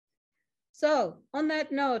So on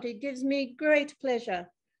that note, it gives me great pleasure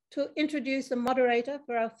to introduce the moderator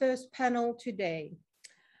for our first panel today.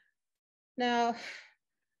 Now,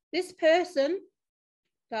 this person,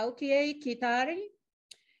 Taukiei Kitara,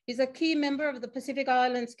 is a key member of the Pacific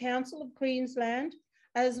Islands Council of Queensland,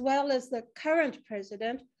 as well as the current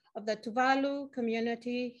president of the Tuvalu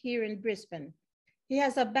community here in Brisbane. He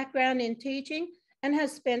has a background in teaching and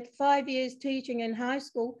has spent 5 years teaching in high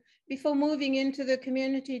school before moving into the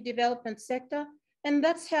community development sector. And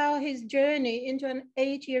that's how his journey into an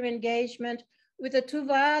 8-year engagement with the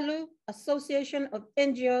Tuvalu Association of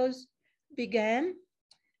NGOs began,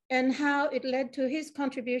 and how it led to his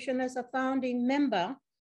contribution as a founding member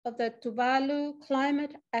of the Tuvalu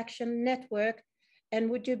Climate Action Network. And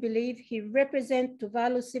would you believe he represented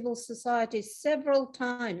Tuvalu civil society several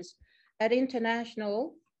times at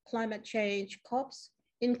international climate change COPs,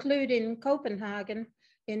 including Copenhagen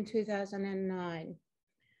in 2009.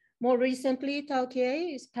 More recently,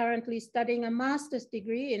 Taukiei is currently studying a master's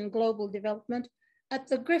degree in global development at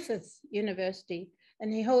the Griffith University,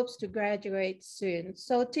 and he hopes to graduate soon.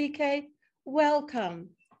 So TK, welcome.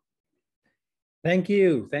 Thank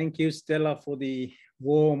you, Stella, for the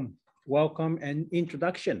warm welcome and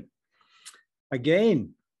introduction.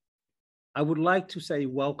 Again, I would like to say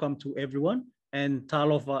welcome to everyone and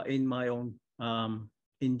talofa in my own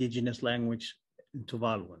indigenous language,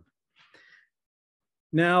 Tuvaluan.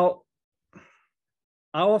 Now,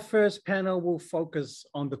 our first panel will focus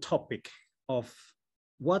on the topic of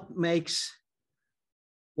what makes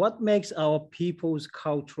our people's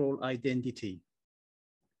cultural identity,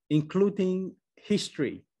 including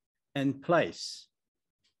history and place,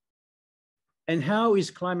 and how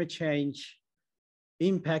is climate change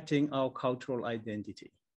impacting our cultural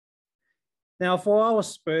identity. Now, for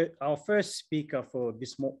our first speaker for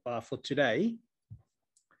today,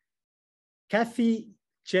 Kathy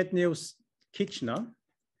Jetnil-Kijner.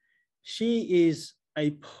 She is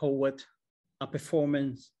a poet, a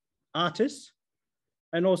performance artist,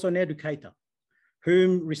 and also an educator,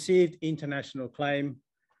 whom received international acclaim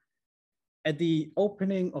at the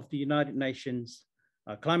opening of the United Nations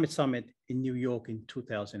Climate Summit in New York in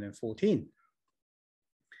 2014.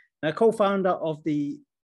 Now, co-founder of the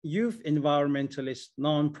youth environmentalist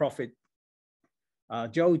nonprofit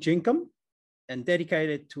Joe Jinkum, and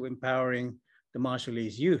dedicated to empowering the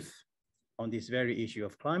Marshallese youth on this very issue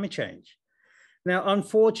of climate change. Now,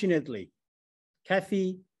 unfortunately,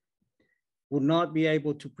 Kathy will not be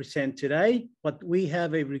able to present today, but we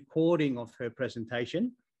have a recording of her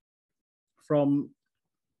presentation from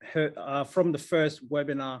the first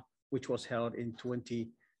webinar, which was held in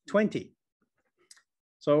 2020.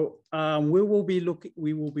 So we will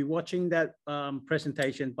be watching that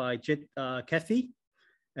presentation by Kathy,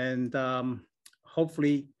 and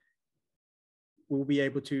hopefully we'll be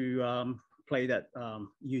able to play that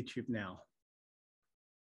YouTube now.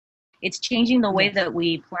 It's changing the way that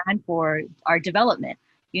we plan for our development.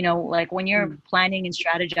 You know, like when you're planning and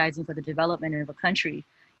strategizing for the development of a country,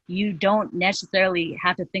 you don't necessarily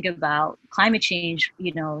have to think about climate change,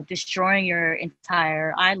 you know, destroying your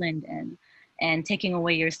entire island and taking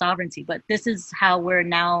away your sovereignty. But this is how we're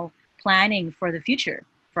now planning for the future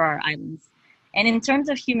for our islands. And in terms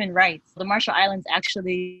of human rights, the Marshall Islands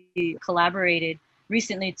actually collaborated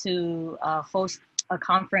recently to host a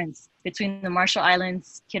conference between the Marshall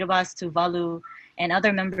Islands, Kiribati, Tuvalu, and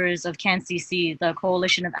other members of CAN-CC, the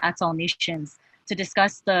Coalition of Atoll Nations, to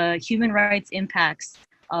discuss the human rights impacts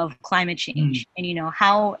of climate change, and you know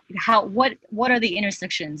what are the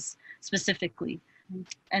intersections specifically.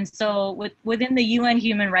 And so within the UN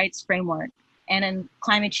human rights framework and in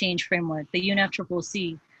climate change framework, the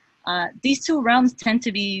UNFCCC, these two realms tend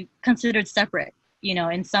to be considered separate, you know,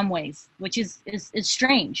 in some ways, which is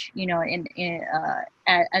strange, you know,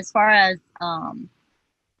 as far as kind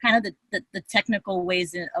of the technical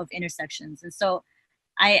ways of intersections. And so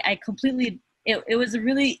I completely, it was a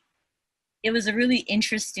really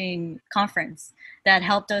interesting conference that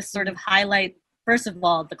helped us sort of highlight, first of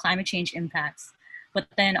all, the climate change impacts, but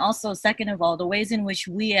then also, second of all, the ways in which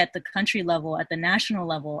we at the country level, at the national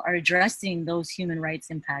level, are addressing those human rights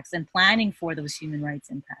impacts and planning for those human rights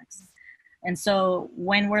impacts. And so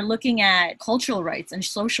when we're looking at cultural rights and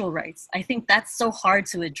social rights, I think that's so hard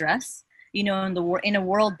to address, you know, in a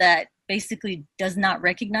world that basically does not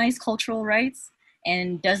recognize cultural rights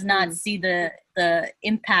and does not see the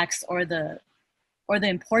impacts or the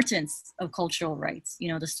importance of cultural rights, you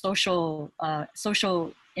know, the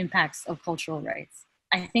social impacts of cultural rights.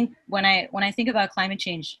 I think when I think about climate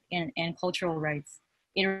change and cultural rights,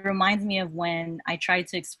 it reminds me of when I tried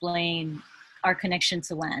to explain our connection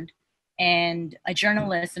to land. And a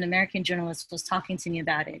journalist, an American journalist, was talking to me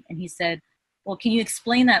about it. And he said, well, can you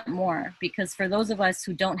explain that more? Because for those of us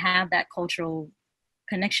who don't have that cultural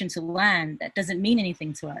connection to land, that doesn't mean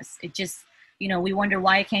anything to us. It just, you know, we wonder,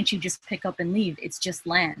 why can't you just pick up and leave? It's just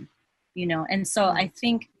land, you know? And so I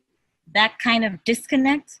think that kind of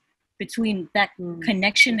disconnect between that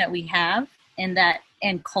connection that we have and that,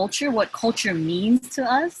 and culture, what culture means to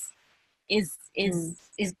us, is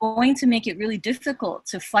going to make it really difficult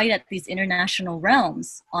to fight at these international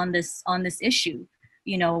realms on this issue.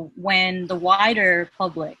 You know, when the wider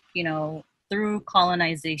public, you know, through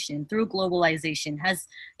colonization, through globalization, has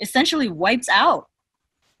essentially wiped out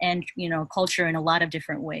and, you know, culture in a lot of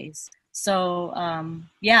different ways. So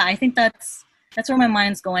yeah, I think that's where my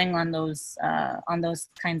mind's going on those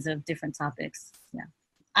kinds of different topics. Yeah.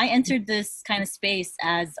 I entered this kind of space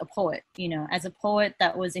as a poet, you know, as a poet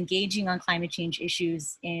that was engaging on climate change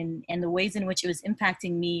issues and the ways in which it was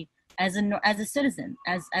impacting me as a citizen,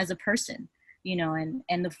 as a person, you know,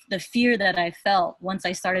 and the fear that I felt once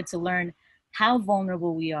I started to learn how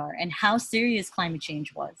vulnerable we are and how serious climate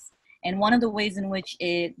change was. And one of the ways in which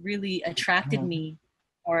it really attracted me,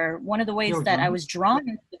 or one of the ways that I was drawn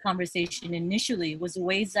into the conversation initially, was the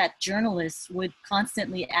ways that journalists would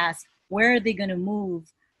constantly ask, where are they going to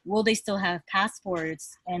move? Will they still have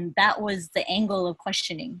passports? And that was the angle of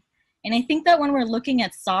questioning. And I think that when we're looking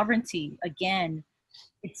at sovereignty, again,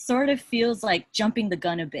 it sort of feels like jumping the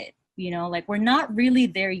gun a bit, you know, like we're not really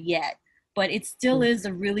there yet, but it still is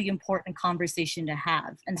a really important conversation to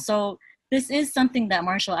have. And so this is something that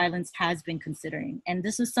Marshall Islands has been considering. And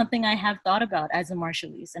this is something I have thought about as a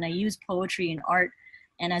Marshallese. And I use poetry and art.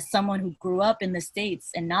 And as someone who grew up in the States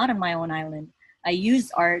and not on my own island, I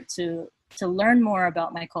use art to learn more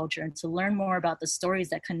about my culture and to learn more about the stories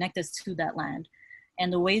that connect us to that land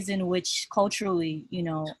and the ways in which culturally, you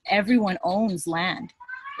know, everyone owns land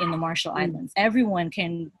in the Marshall Islands. Everyone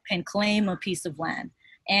can claim a piece of land,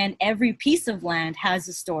 and every piece of land has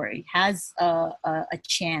a story, has a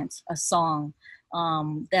chant, a song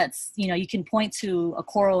that's, you know, you can point to a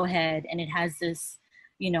coral head and it has this,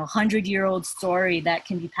 you know, 100-year-old story that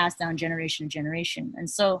can be passed down generation to generation. And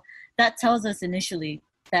so that tells us initially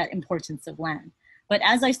that importance of land. But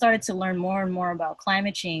as I started to learn more and more about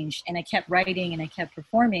climate change, and I kept writing and I kept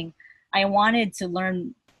performing, I wanted to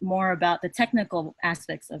learn more about the technical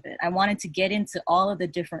aspects of it. I wanted to get into all of the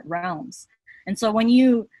different realms. And so when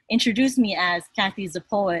you introduce me as Kathy's a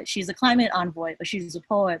poet, she's a climate envoy, but she's a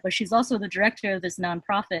poet, but she's also the director of this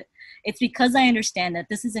nonprofit, it's because I understand that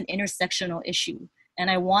this is an intersectional issue. And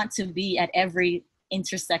I want to be at every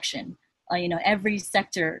intersection, you know, every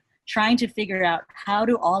sector, trying to figure out how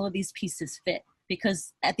do all of these pieces fit?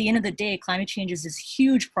 Because at the end of the day, climate change is this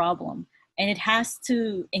huge problem and it has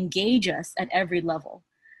to engage us at every level.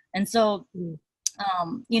 And so,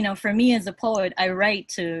 you know, for me as a poet, I write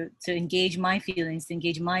to engage my feelings, to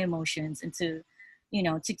engage my emotions, and to, you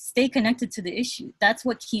know, to stay connected to the issue. That's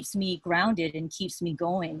what keeps me grounded and keeps me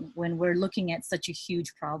going when we're looking at such a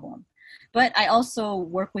huge problem. But I also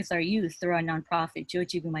work with our youth through our nonprofit,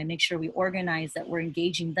 Jojigun. I make sure we organize that we're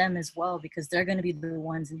engaging them as well, because they're going to be the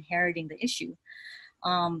ones inheriting the issue.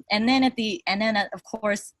 And then of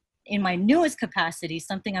course, in my newest capacity,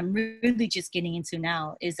 something I'm really just getting into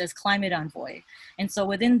now is as climate envoy. And so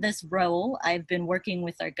within this role, I've been working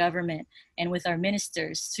with our government and with our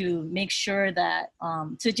ministers to make sure that,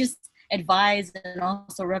 to just advise and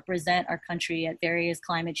also represent our country at various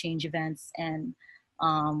climate change events, and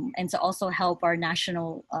to also help our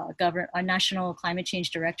national climate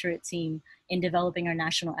change directorate team in developing our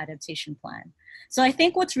national adaptation plan. So I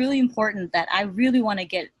think what's really important that I really want to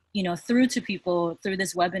get, you know, through to people through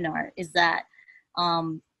this webinar is that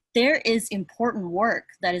there is important work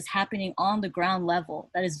that is happening on the ground level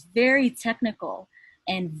that is very technical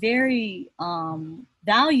and very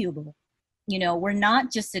valuable. You know, we're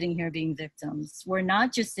not just sitting here being victims. We're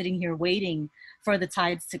not just sitting here waiting for the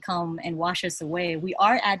tides to come and wash us away. We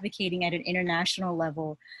are advocating at an international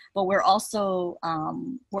level, but we're also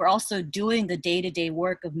doing the day-to-day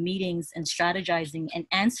work of meetings and strategizing and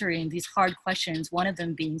answering these hard questions, one of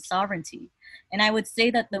them being sovereignty. And I would say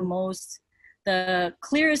that the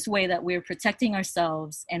clearest way that we're protecting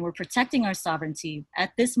ourselves and we're protecting our sovereignty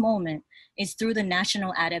at this moment is through the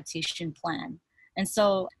National Adaptation Plan. And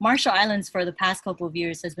so Marshall Islands for the past couple of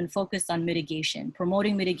years has been focused on mitigation,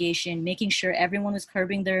 promoting mitigation, making sure everyone was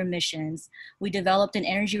curbing their emissions. We developed an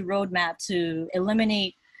energy roadmap to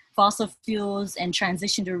eliminate fossil fuels and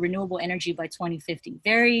transition to renewable energy by 2050.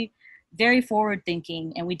 Very, very forward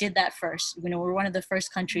thinking. And we did that first. You know, we're one of the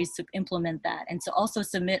first countries to implement that and to also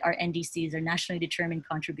submit our NDCs, our nationally determined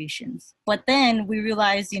contributions. But then we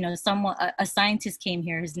realized, you know, a scientist came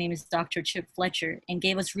here, his name is Dr. Chip Fletcher, and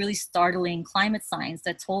gave us really startling climate science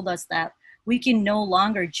that told us that we can no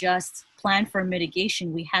longer just plan for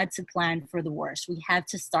mitigation. We had to plan for the worst. We had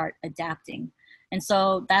to start adapting. And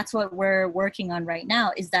so that's what we're working on right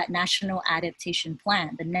now, is that National Adaptation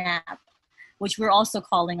Plan, the NAP, which we're also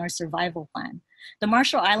calling our survival plan. The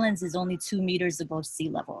Marshall Islands is only 2 meters above sea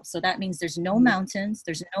level. So that means there's no mountains,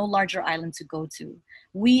 there's no larger island to go to.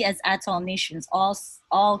 We as atoll nations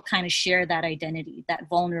all kind of share that identity, that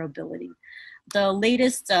vulnerability. The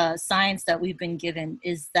latest science that we've been given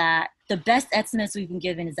is that the best estimates we've been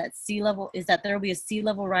given is that there will be a sea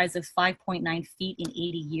level rise of 5.9 feet in 80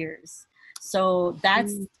 years. So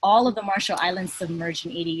that's all of the Marshall Islands submerged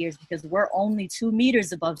in 80 years, because we're only 2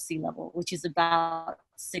 meters above sea level, which is about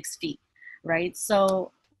 6 feet, right?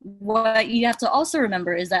 So what you have to also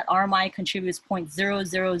remember is that RMI contributes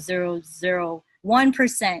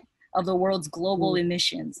 0.00001% of the world's global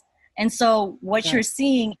emissions. And so what you're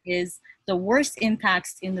seeing is the worst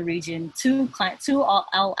impacts in the region to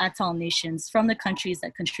all atoll nations from the countries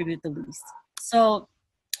that contribute the least. So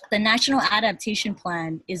the National Adaptation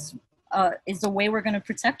Plan is the way we're going to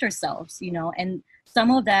protect ourselves, you know, and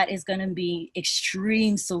some of that is going to be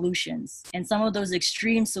extreme solutions. And some of those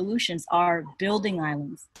extreme solutions are building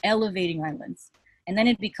islands, elevating islands. And then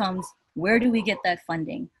it becomes, where do we get that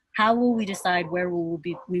funding? How will we decide where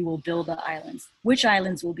we will build the islands? Which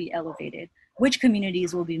islands will be elevated? Which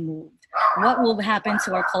communities will be moved? What will happen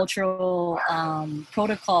to our cultural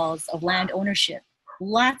protocols of land ownership?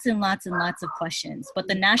 Lots and lots and lots of questions. But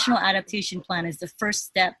the National Adaptation Plan is the first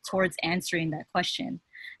step towards answering that question.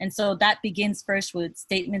 And so that begins first with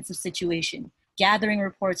statements of situation, gathering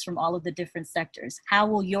reports from all of the different sectors. How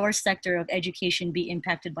will your sector of education be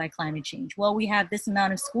impacted by climate change? Well, we have this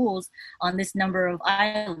amount of schools on this number of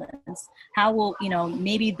islands. How will, you know,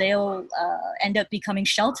 maybe they'll end up becoming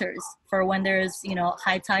shelters for when there's, you know,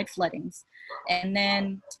 high tide floodings. And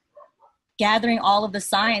then gathering all of the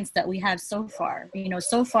science that we have so far. You know,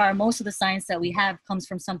 so far, most of the science that we have comes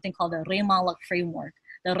from something called the Remalak framework.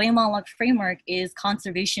 The Remalak framework is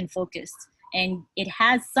conservation focused, and it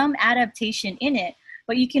has some adaptation in it,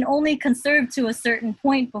 but you can only conserve to a certain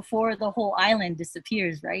point before the whole island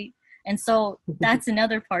disappears, right? And so that's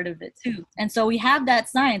another part of it too. And so we have that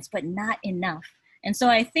science, but not enough. And so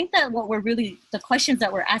I think that the questions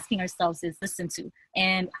that we're asking ourselves is listen to,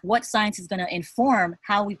 and what science is going to inform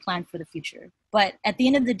how we plan for the future. But at the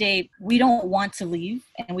end of the day, we don't want to leave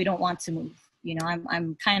and we don't want to move. You know,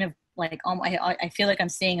 I'm kind of like, I feel like I'm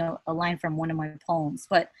saying a line from one of my poems,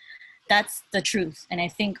 but that's the truth. And I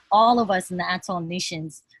think all of us in the atoll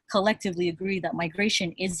nations collectively agree that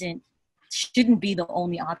migration shouldn't be the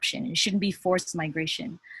only option. It shouldn't be forced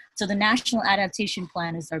migration. So the National Adaptation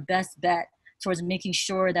Plan is our best bet towards making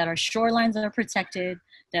sure that our shorelines are protected,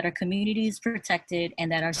 that our community is protected,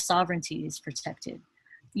 and that our sovereignty is protected.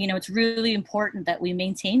 You know, it's really important that we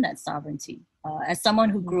maintain that sovereignty. As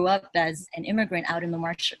someone who grew up as an immigrant out in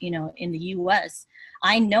the U.S.,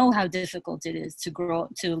 I know how difficult it is to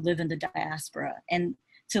live in the diaspora, and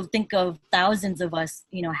to think of thousands of us,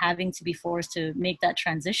 you know, having to be forced to make that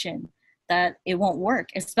transition. That it won't work,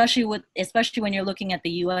 especially when you're looking at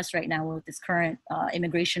the U.S. right now with its current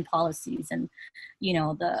immigration policies, and you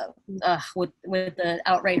know with the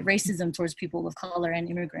outright racism towards people of color and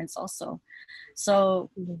immigrants also. So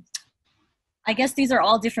I guess these are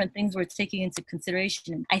all different things we're taking into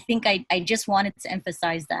consideration. I think I just wanted to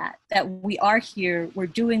emphasize that we are here, we're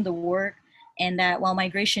doing the work, and that while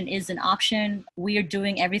migration is an option, we are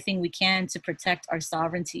doing everything we can to protect our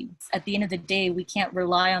sovereignty. At the end of the day, we can't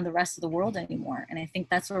rely on the rest of the world anymore. And I think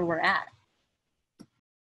that's where we're at.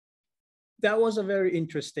 That was a very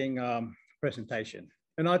interesting presentation.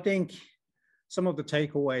 And I think some of the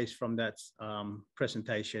takeaways from that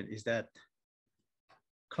presentation is that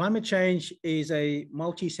climate change is a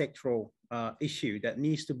multi-sectoral issue that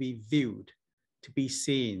needs to be viewed, to be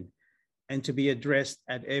seen, and to be addressed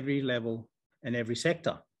at every level and every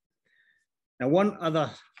sector. Now,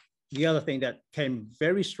 the other thing that came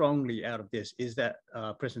very strongly out of this is that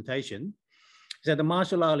presentation is that the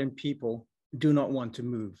Marshall Island people do not want to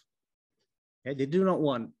move. Okay? They do not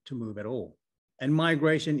want to move at all. And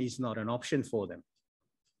migration is not an option for them.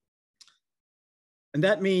 And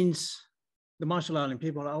that means the Marshall Island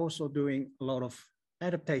people are also doing a lot of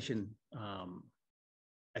adaptation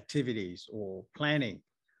activities or planning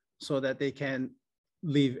so that they can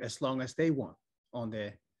live as long as they want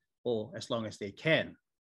or as long as they can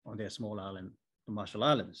on their small island, the Marshall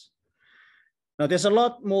Islands. Now there's a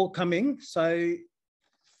lot more coming, so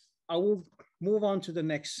I will move on to the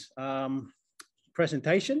next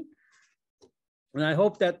presentation. And I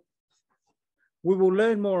hope that we will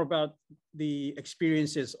learn more about the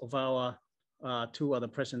experiences of our two other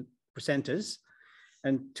presenters.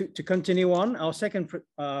 And to continue on, our second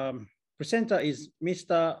presenter is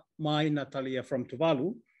Mr. Maina Talia from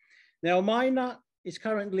Tuvalu. Now, Maina is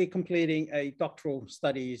currently completing a doctoral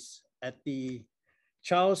studies at the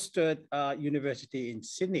Charles Sturt University in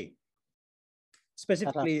Sydney,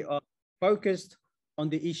 specifically focused on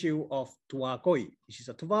the issue of Taukiei, which is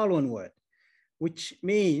a Tuvaluan word, which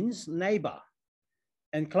means neighbor,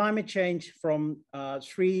 and climate change from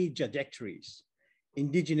three trajectories: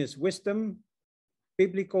 indigenous wisdom,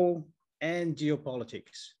 biblical, and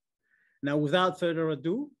geopolitics. Now, without further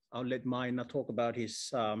ado, I'll let Maina talk about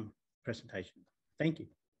his presentation. Thank you.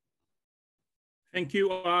 Thank you,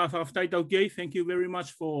 Taukiei. Thank you very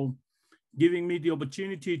much for giving me the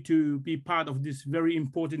opportunity to be part of this very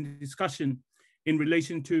important discussion in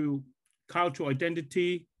relation to cultural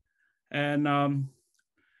identity and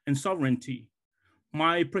sovereignty.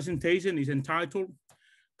 My presentation is entitled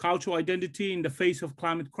Cultural Identity in the Face of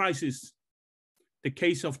Climate Crisis, the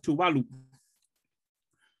Case of Tuvalu.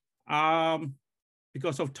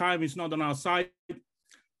 Because of time is not on our side,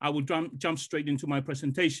 I will jump straight into my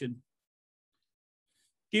presentation.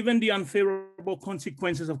 Given the unfavorable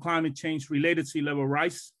consequences of climate change related sea level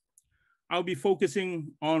rise, I'll be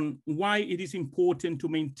focusing on why it is important to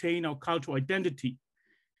maintain our cultural identity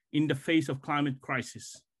in the face of climate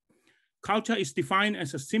crisis. Culture is defined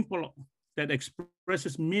as a symbol that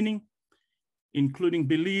expresses meaning, including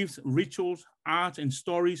beliefs, rituals, art, and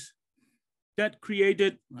stories that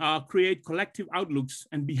create collective outlooks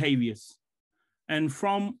and behaviors, and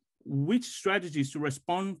from which strategies to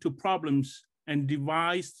respond to problems and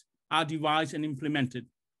are devised and implemented.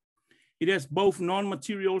 It has both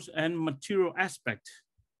non-materials and material aspects,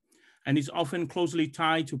 and is often closely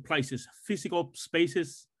tied to places, physical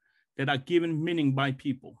spaces that are given meaning by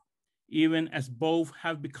people, even as both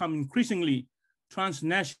have become increasingly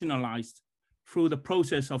transnationalized through the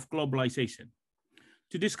process of globalization.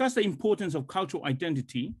 To discuss the importance of cultural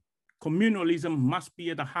identity, communalism must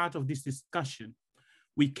be at the heart of this discussion.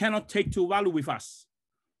 We cannot take Tuvalu with us,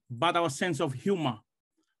 but our sense of humor,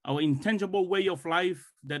 our intangible way of life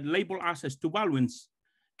that label us as Tuvaluans,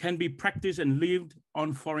 can be practiced and lived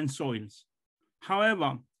on foreign soils.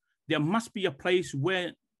 However, there must be a place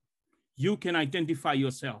where you can identify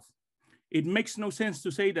yourself. It makes no sense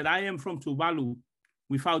to say that I am from Tuvalu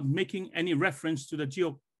without making any reference to the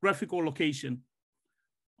geographical location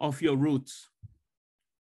of your roots.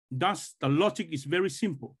 Thus, the logic is very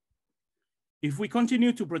simple. If we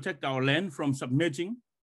continue to protect our land from submerging,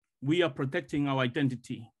 we are protecting our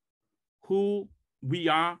identity, who we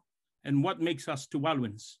are and what makes us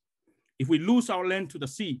Tuvaluans. If we lose our land to the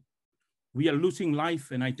sea, we are losing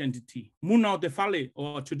life and identity. Muna de Fale,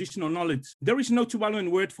 or traditional knowledge. There is no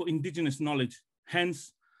Tuvaluan word for indigenous knowledge.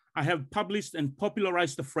 Hence, I have published and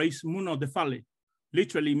popularized the phrase Muna de Fale,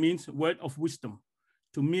 literally means word of wisdom,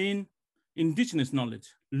 to mean indigenous knowledge.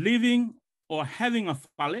 Living or having a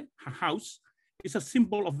fale, a house, is a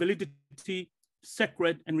symbol of validity,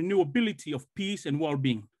 sacred, and renewability of peace and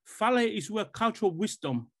well-being. Fale is where cultural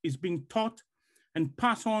wisdom is being taught and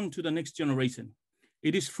passed on to the next generation.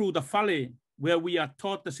 It is through the fale where we are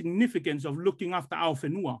taught the significance of looking after our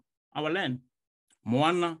whenua, our land,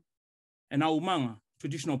 moana, and our umanga,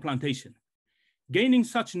 traditional plantation. Gaining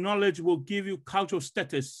such knowledge will give you cultural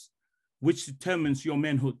status, which determines your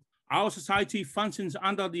manhood. Our society functions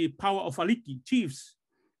under the power of aliki, chiefs,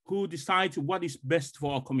 who decide what is best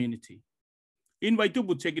for our community. In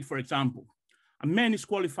Waitubu, take it for example, a man is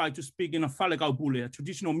qualified to speak in a Falekau Bule, a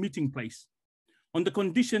traditional meeting place, on the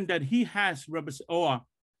condition that he has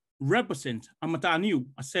represent a mataniu,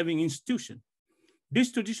 a saving institution.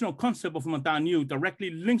 This traditional concept of mataniu directly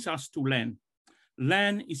links us to land.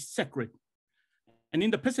 Land is sacred. And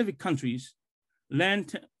in the Pacific countries,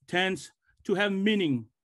 land tends to have meaning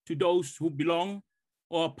to those who belong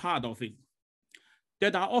or are part of it,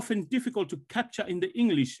 that are often difficult to capture in the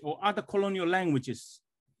English or other colonial languages.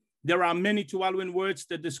 There are many Tuvaluan words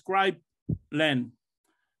that describe land: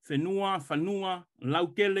 whenua, whanua,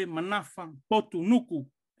 laukele, manafa, potu, nuku,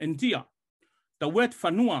 and tia. The word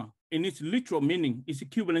whanua, in its literal meaning, is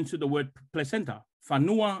equivalent to the word placenta.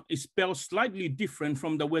 Whanua is spelled slightly different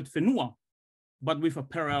from the word whenua, but with a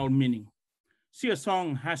parallel meaning. Sia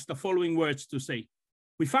Song has the following words to say: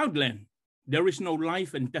 without land, there is no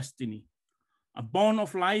life and destiny. A bond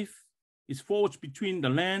of life is forged between the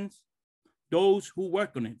land, those who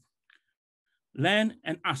work on it. Land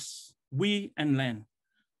and us, we and land.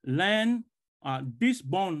 Land, this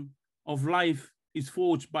bond of life is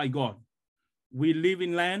forged by God. We live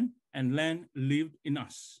in land and land lived in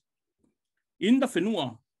us. In the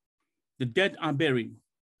whenua, the dead are buried.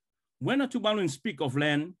 When a Tuvaluan speak of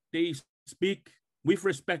land, they speak with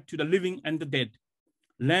respect to the living and the dead.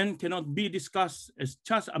 Land cannot be discussed as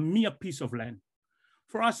just a mere piece of land.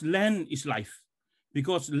 For us, land is life,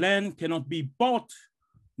 because land cannot be bought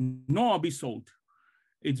nor be sold.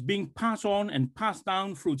 It's being passed on and passed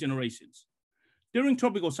down through generations. During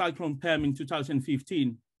Tropical Cyclone Pam in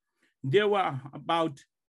 2015, there were about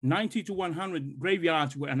 90 to 100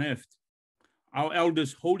 graveyards were unearthed. Our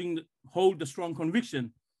elders hold the strong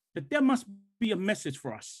conviction that there must be a message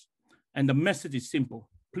for us. And the message is simple.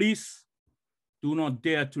 Please do not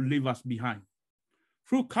dare to leave us behind.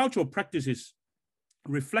 Through cultural practices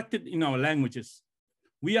reflected in our languages,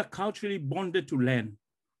 we are culturally bonded to land.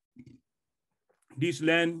 This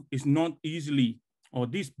land is not easily, or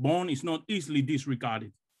this bond is not easily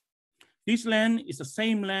disregarded. This land is the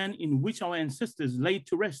same land in which our ancestors laid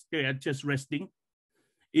to rest. They are just resting.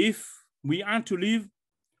 If we are to live,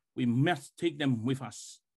 we must take them with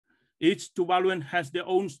us. Each Tuvaluan has their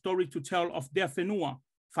own story to tell of their fanua,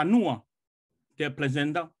 their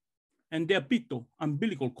placenta, and their pito,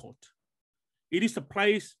 umbilical cord. It is a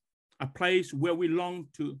place where we long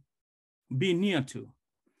to be near to.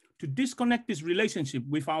 To disconnect this relationship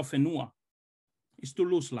with our whenua is to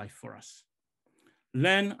lose life for us.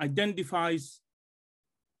 Land identifies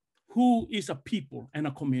who is a people and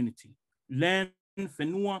a community. Land,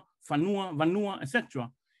 whenua, fanua, vanua, etc.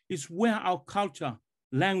 is where our culture,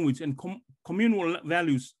 language, and communal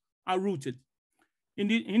values are rooted.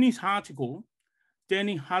 In his article,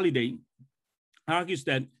 Danny Halliday argues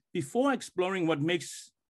that before exploring what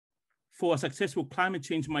makes for a successful climate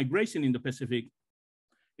change migration in the Pacific,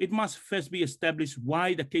 it must first be established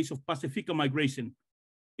why the case of Pacifica migration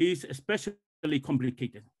is especially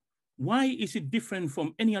complicated. Why is it different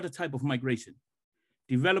from any other type of migration,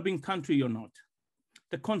 developing country or not?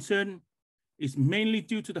 The concern is mainly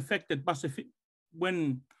due to the fact that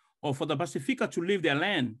for the Pacifica to leave their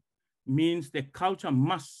land means their culture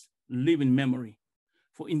must live in memory.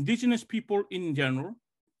 For indigenous people in general,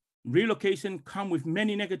 relocation comes with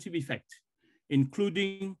many negative effects,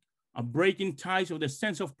 including a breaking ties of the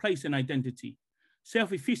sense of place and identity,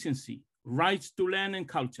 self-efficiency, rights to land and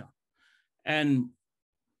culture, and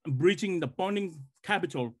breaching the bonding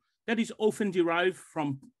capital that is often derived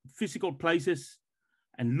from physical places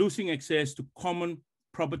and losing access to common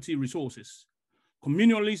property resources.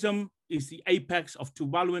 Communalism is the apex of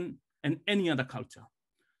Tuvaluan and any other culture.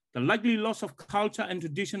 The likely loss of culture and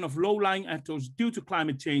tradition of low-lying atolls due to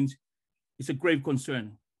climate change is a grave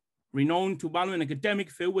concern. Renowned Tuvaluan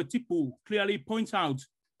academic Feua Tipu clearly points out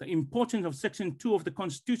the importance of Section 2 of the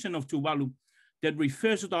Constitution of Tuvalu that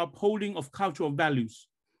refers to the upholding of cultural values,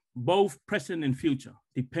 both present and future,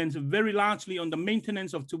 depends very largely on the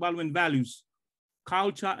maintenance of Tuvaluan values,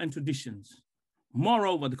 culture, and traditions.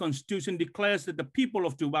 Moreover, the Constitution declares that the people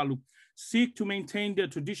of Tuvalu seek to maintain their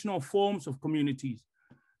traditional forms of communities,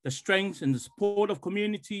 the strengths and the support of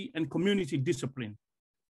community and community discipline.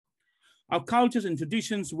 Our cultures and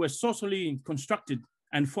traditions were socially constructed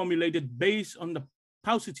and formulated based on the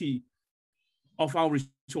paucity of our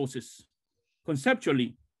resources.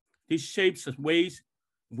 Conceptually, this shapes the ways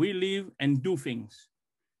we live and do things.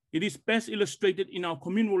 It is best illustrated in our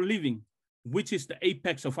communal living, which is the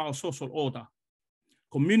apex of our social order.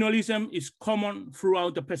 Communalism is common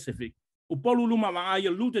throughout the Pacific. Upolu Lumava'ai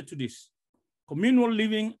alluded to this. Communal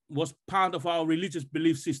living was part of our religious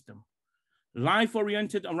belief system. Life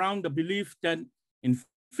oriented around the belief that in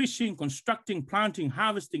fishing, constructing, planting,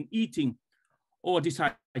 harvesting, eating, or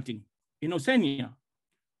deciding. In Oceania,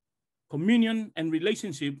 communion and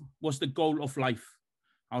relationship was the goal of life.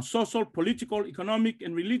 Our social, political, economic,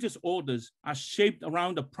 and religious orders are shaped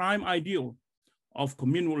around the prime ideal of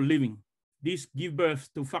communal living. This gives birth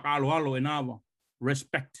to whakaaloalo and awa,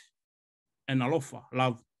 respect, and alofa,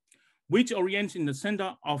 love, which orients in the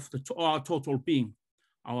center of our total being.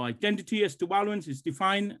 Our identity as Tuvaluans is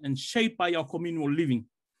defined and shaped by our communal living.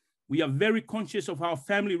 We are very conscious of our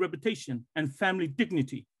family reputation and family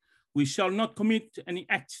dignity. We shall not commit any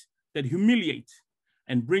acts that humiliate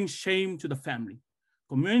and bring shame to the family.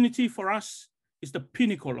 Community for us is the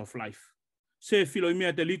pinnacle of life. Se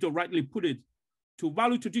Filomena Delito rightly put it,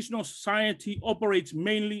 Tuvalu traditional society operates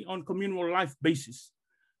mainly on communal life basis.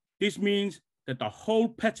 This means that the whole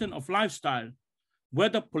pattern of lifestyle,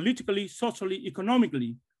 whether politically, socially,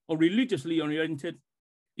 economically, or religiously oriented,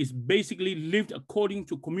 is basically lived according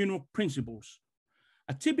to communal principles.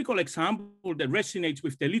 A typical example that resonates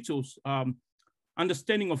with Delito's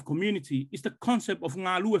understanding of community is the concept of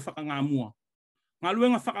ngalue whakangamua.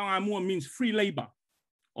 Ngalue whakangamua means free labor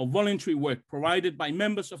or voluntary work provided by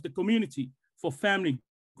members of the community for family,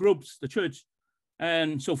 groups, the church,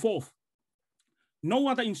 and so forth. No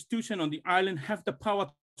other institution on the island have the power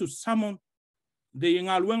to summon the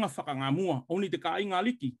Ingaluenga Whakangamua, only the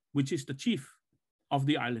Kaingaliki, which is the chief of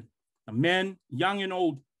the island. The men, young and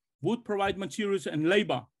old, would provide materials and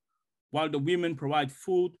labor, while the women provide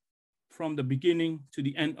food from the beginning to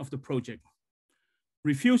the end of the project.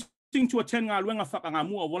 Refusing to attend Ngaluenga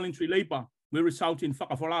Whakangamua voluntary labor will result in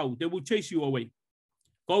whakafolau. They will chase you away.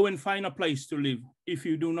 Go and find a place to live if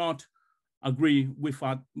you do not agree with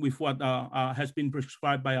what has been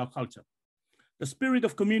prescribed by our culture. The spirit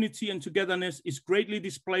of community and togetherness is greatly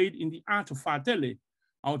displayed in the art of whātele,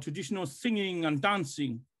 our traditional singing and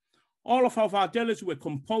dancing. All of our whāteles were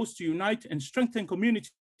composed to unite and strengthen community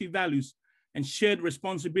values and shared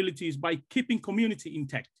responsibilities by keeping community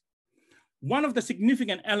intact. One of the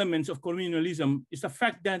significant elements of communalism is the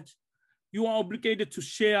fact that you are obligated to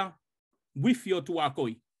share with your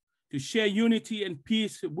tuakoi, to share unity and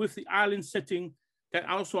peace with the island setting that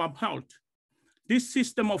also upheld. This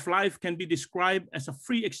system of life can be described as a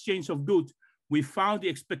free exchange of goods without the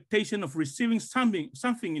expectation of receiving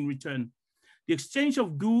something in return. The exchange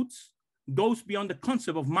of goods goes beyond the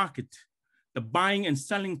concept of market, the buying and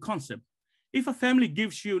selling concept. If a family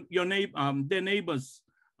gives you their neighbors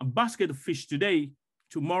a basket of fish today,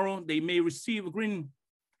 tomorrow they may receive a green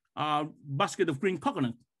basket of green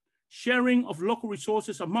coconut. Sharing of local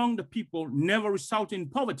resources among the people never results in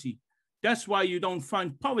poverty. That's why you don't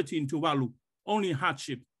find poverty in Tuvalu, only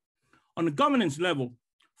hardship. On the governance level,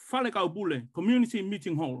 Falegau Bule Community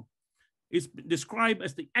Meeting Hall is described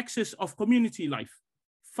as the axis of community life.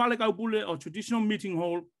 Falegau Bule, or traditional meeting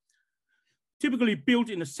hall, typically built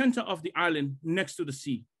in the center of the island next to the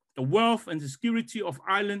sea. The wealth and the security of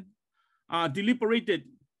island are deliberated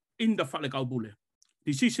in the Falegau Bule.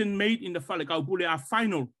 Decisions made in the Falegau Bule are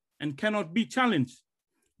final and cannot be challenged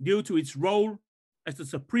due to its role as the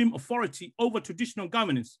supreme authority over traditional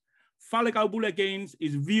governance. Falegau Bule Games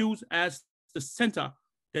is viewed as the center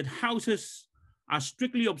that houses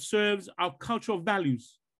strictly observes our cultural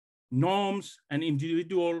values, norms, and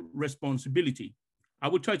individual responsibility. I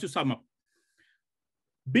will try to sum up.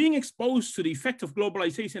 Being exposed to the effect of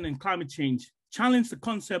globalization and climate change challenged the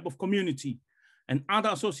concept of community and other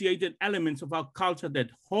associated elements of our culture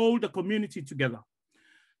that hold the community together.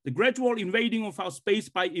 The gradual invading of our space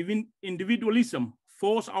by individualism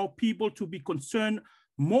forced our people to be concerned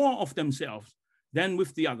more of themselves than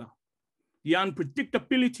with the other. The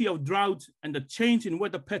unpredictability of drought and the change in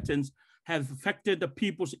weather patterns have affected the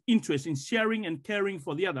people's interest in sharing and caring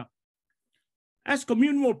for the other. As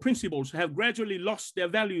communal principles have gradually lost their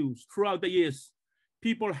values throughout the years,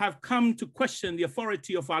 people have come to question the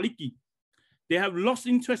authority of aliki. They have lost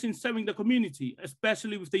interest in serving the community,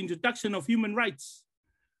 especially with the introduction of human rights,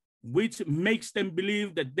 which makes them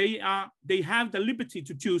believe that they have the liberty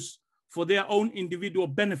to choose for their own individual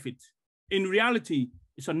benefit. In reality,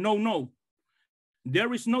 it's a no-no.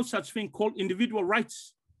 There is no such thing called individual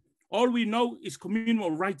rights. All we know is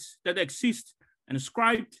communal rights that exist and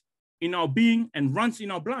ascribed in our being and runs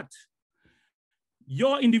in our blood.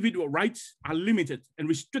 Your individual rights are limited and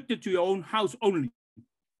restricted to your own house only.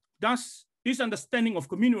 Thus, this understanding of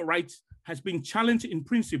communal rights has been challenged in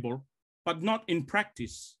principle, but not in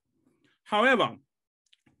practice. However,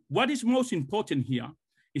 what is most important here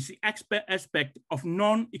is the aspect of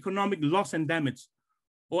non-economic loss and damage,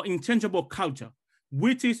 or intangible culture,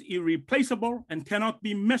 which is irreplaceable and cannot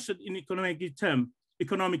be measured in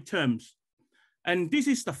economic terms. And this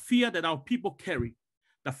is the fear that our people carry,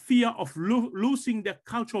 the fear of losing their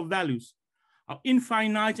cultural values. Our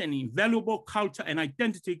infinite and invaluable culture and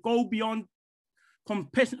identity go beyond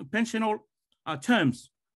conventional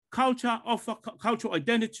terms. Culture offers cultural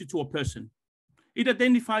identity to a person. It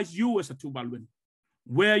identifies you as a Tuvaluan,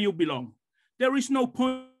 where you belong. There is no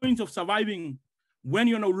point of surviving when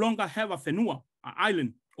you no longer have a whenua, an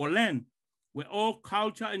island or land, where all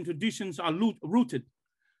culture and traditions are rooted.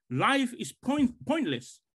 Life is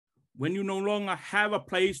pointless when you no longer have a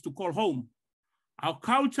place to call home. Our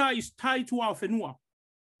culture is tied to our whenua,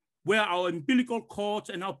 where our umbilical cords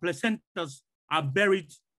and our placentas are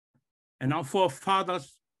buried, and our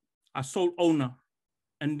forefathers are sole owner,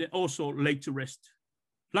 and they also laid to rest.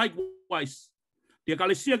 Likewise, the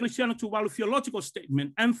Ecclesia Cristiana Tuvalu theological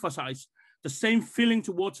statement emphasized the same feeling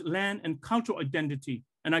towards land and cultural identity,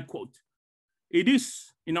 and I quote, "It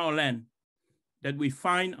is in our land that we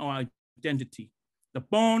find our identity, the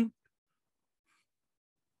bond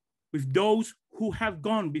with those who have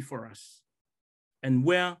gone before us, and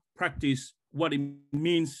where we practice what it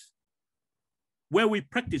means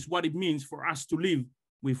for us to live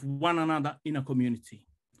with one another in a community.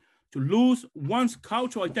 To lose one's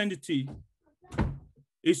cultural identity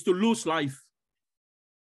is to lose life."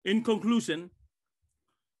 In conclusion,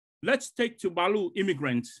 let's take Tuvalu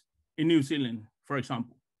immigrants in New Zealand. for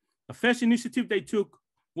example. The first initiative they took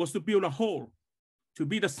was to build a hall, to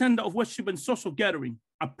be the center of worship and social gathering,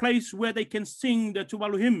 a place where they can sing their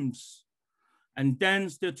Tuvalu hymns and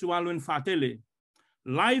dance their Tuvalu and Fatele.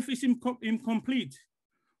 Life is incomplete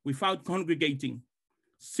without congregating.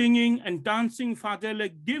 Singing and dancing Fatele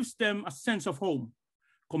gives them a sense of home,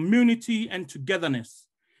 community, and togetherness.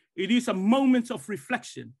 It is a moment of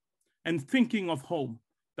reflection and thinking of home,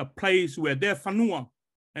 the place where their whanua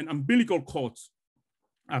and umbilical cords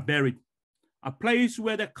are buried, a place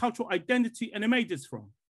where their cultural identity emanates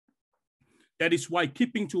from. That is why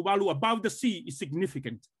keeping Tuvalu above the sea is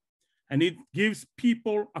significant, and it gives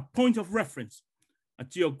people a point of reference, a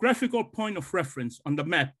geographical point of reference on the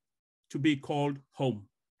map to be called home,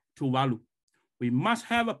 Tuvalu. We must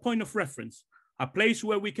have a point of reference, a place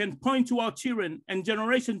where we can point to our children and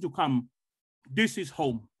generations to come. This is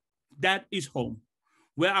home, that is home,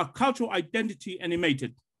 where our cultural identity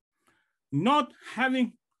animated. Not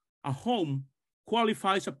having a home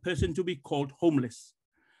qualifies a person to be called homeless.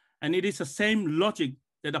 And it is the same logic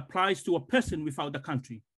that applies to a person without a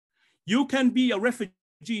country. You can be a refugee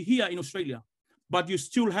here in Australia, but you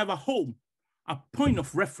still have a home, a point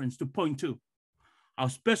of reference to point to. Our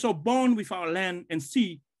special bond with our land and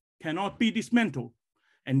sea cannot be dismantled.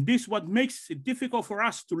 And this is what makes it difficult for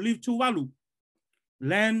us to live Tuvalu.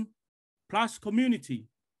 Land plus community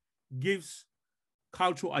gives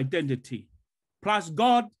cultural identity. Plus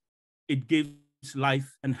God, it gives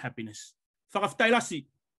life and happiness. Whakawhatailasi.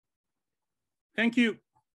 Thank you.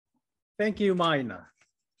 Thank you, Maina.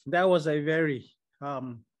 That was a very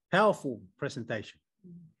powerful presentation.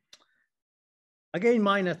 Again,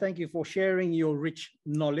 Maina, thank you for sharing your rich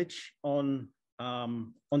knowledge on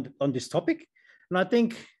this topic. And I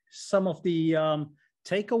think some of the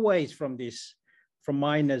takeaways from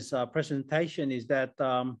Maina's presentation is that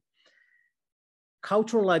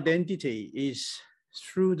cultural identity is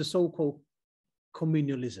through the so-called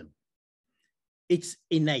communalism. It's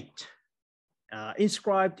innate,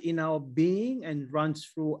 inscribed in our being and runs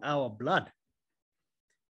through our blood.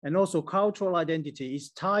 And also cultural identity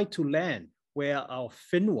is tied to land, where our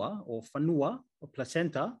whenua or whanua or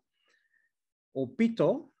placenta or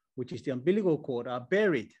pito, which is the umbilical cord, are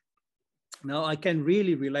buried. Now I can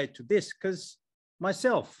really relate to this because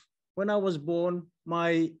myself, when I was born,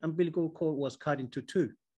 my umbilical cord was cut into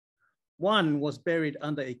two. One was buried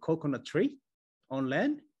under a coconut tree on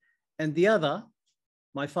land, and the other,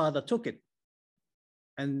 my father took it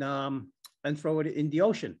and throw it in the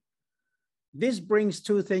ocean. This brings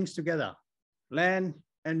two things together, land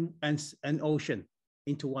and ocean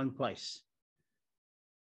into one place,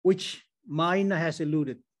 which Maina has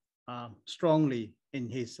alluded strongly in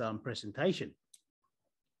his presentation.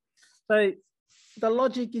 So the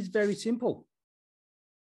logic is very simple.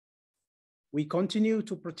 We continue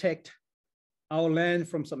to protect our land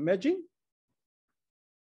from submerging.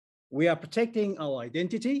 We are protecting our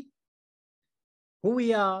identity, who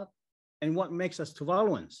we are, and what makes us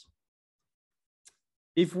Tuvaluans.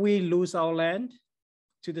 If we lose our land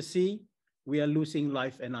to the sea, we are losing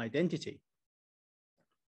life and identity.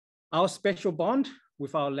 Our special bond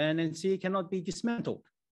with our land and sea cannot be dismantled.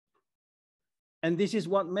 And this is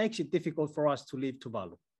what makes it difficult for us to live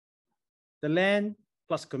Tuvalu. The land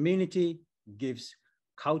plus community gives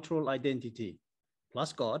cultural identity,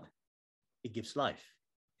 plus God, it gives life.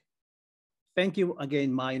 Thank you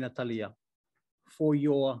again, Maina, Talia, for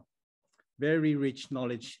your very rich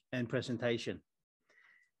knowledge and presentation.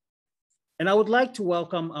 And I would like to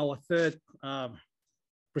welcome our third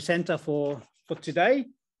presenter for today.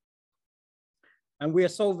 And we are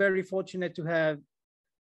so very fortunate to have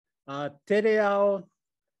Tereeao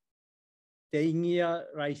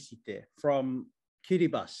Teingiia-Ratite from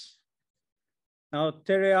Kiribati. Now,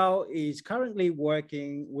 Tereeao is currently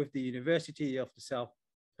working with the University of the South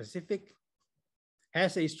Pacific,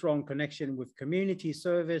 has a strong connection with community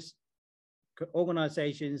service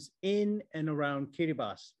organizations in and around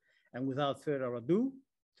Kiribati. And without further ado,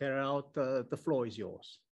 Tereeao, the floor is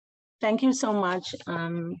yours. Thank you so much,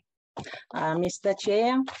 Mr.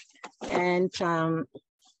 Chair. And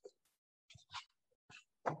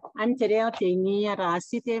I'm Tereeao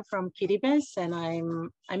Teingiia-Ratite from Kiribati, and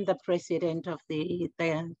I'm the president of the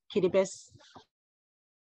Kiribati.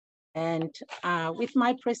 And with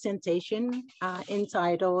my presentation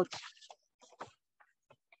entitled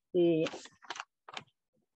the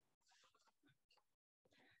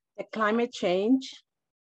Climate Change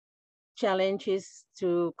Challenges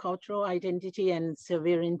to Cultural Identity and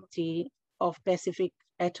Sovereignty of Pacific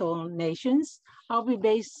Atoll Nations, I'll be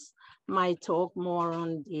based my talk more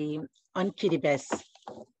on Kiribati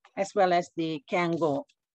as well as the Kango.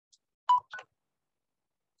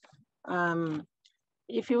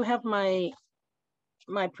 if you have my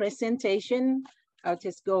presentation, I'll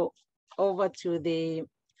just go over to the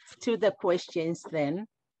questions then.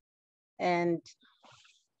 And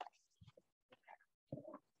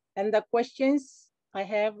the questions I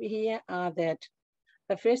have here are that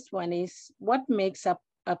the first one is, what makes up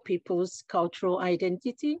a people's cultural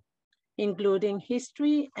identity, including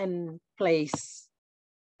history and place?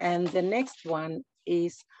 And the next one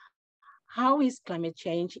is, how is climate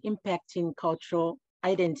change impacting cultural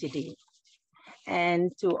identity?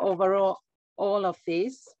 And to overall all of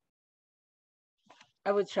this,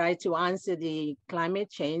 I would try to answer the climate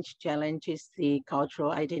change challenges, the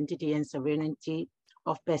cultural identity and sovereignty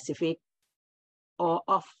of Pacific or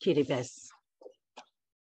of Kiribati,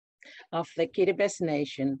 of the Kiribati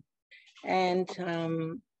nation. And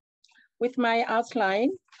with my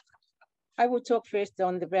outline, I will talk first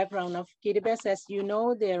on the background of Kiribati. As you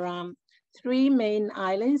know, there are 3 main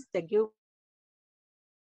islands, the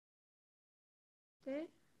Okay.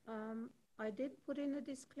 I did put in a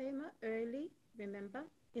disclaimer early, remember,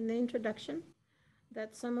 in the introduction,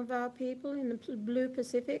 that some of our people in the Blue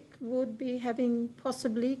Pacific would be having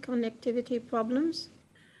possibly connectivity problems.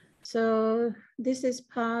 So this is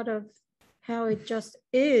part of how it just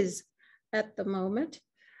is at the moment.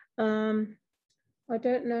 I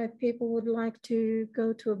don't know if people would like to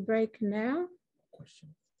go to a break now.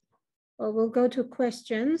 Question. Well, we'll go to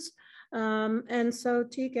questions. And so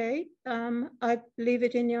Taukiei, I leave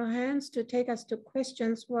it in your hands to take us to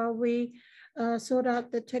questions while we sort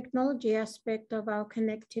out the technology aspect of our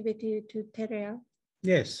connectivity to Tereeao.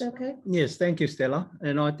 Yes. Okay. Yes, thank you, Stella.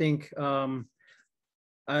 And I think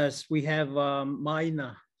as we have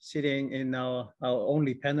Maina sitting in our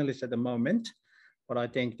only panelist at the moment, but I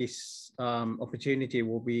think this opportunity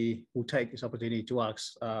will take this opportunity to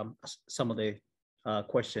ask some of the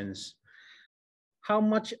questions. How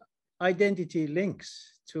much identity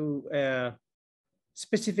links to a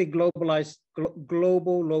specific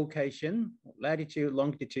global location, latitude,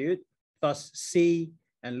 longitude, thus sea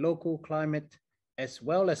and local climate, as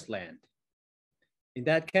well as land? In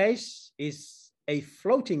that case, is a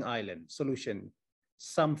floating island solution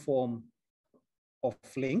some form of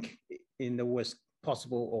link in the worst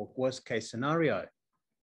possible or worst case scenario?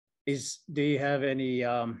 Do you have any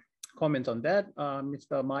comment on that,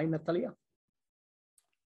 Mr. Maina, Talia?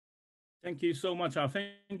 Thank you so much.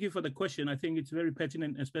 Thank you for the question. I think it's very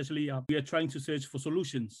pertinent, especially we are trying to search for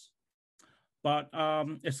solutions. But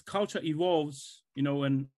as culture evolves, you know,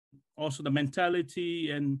 and also the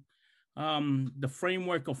mentality and the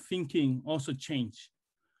framework of thinking also change.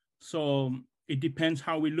 So it depends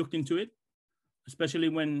how we look into it, especially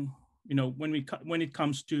when, you know, when it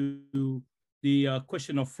comes to the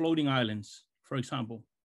question of floating islands, for example.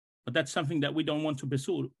 But that's something that we don't want to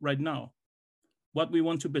pursue right now. What we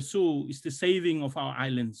want to pursue is the saving of our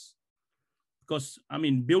islands. Because, I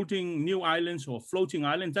mean, building new islands or floating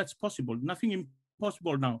islands, that's possible. Nothing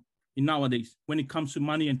impossible now, nowadays, when it comes to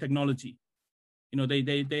money and technology. You know,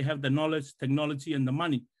 they have the knowledge, technology, and the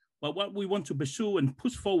money. But what we want to pursue and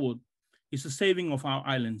push forward is the saving of our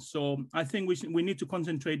islands. So I think we need to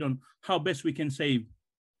concentrate on how best we can save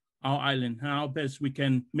our island, how best we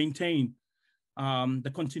can maintain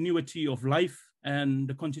the continuity of life and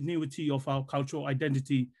the continuity of our cultural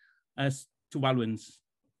identity as Tuvaluans,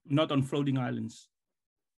 not on floating islands.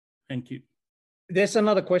 Thank you. There's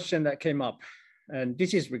another question that came up, and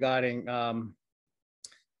this is regarding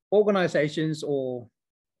organizations or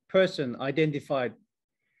person identified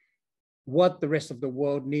what the rest of the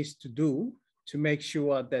world needs to do to make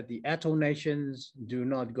sure that the atoll nations do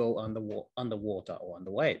not go underwater or under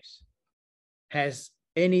waves. Has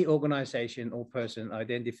any organization or person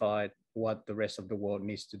identified what the rest of the world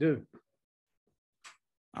needs to do?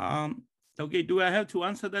 Okay, do I have to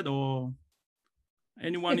answer that, or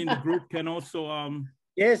anyone in the group can also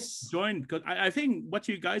yes, join? Because I think what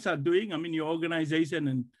you guys are doing, I mean, your organization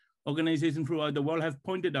and organizations throughout the world have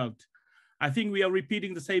pointed out. I think we are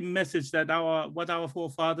repeating the same message that what our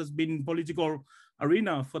forefathers been in political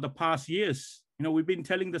arena for the past years. You know, we've been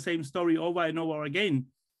telling the same story over and over again.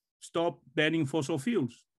 Stop burning fossil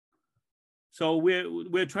fuels. So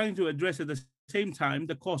we're trying to address at the same time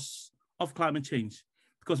the costs of climate change,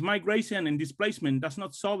 because migration and displacement does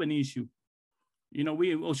not solve any issue. You know,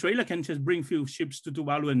 Australia can just bring few ships to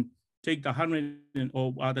Tuvalu and take the 100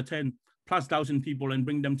 or the 10,000+ people and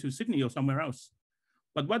bring them to Sydney or somewhere else.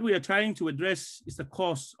 But what we are trying to address is the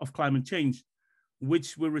cost of climate change,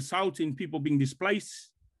 which will result in people being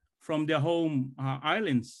displaced from their home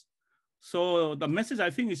islands. So the message, I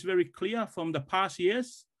think, is very clear from the past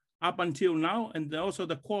years up until now, and also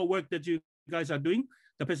the core work that you guys are doing,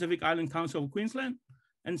 the Pacific Island Council of Queensland,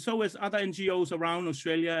 and so as other NGOs around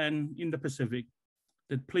Australia and in the Pacific,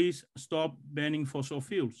 that please stop burning fossil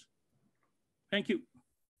fuels. Thank you.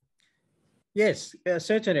 Yes,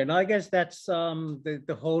 certainly. And I guess that's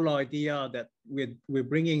the whole idea that we're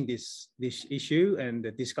bringing this issue and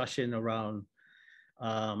the discussion around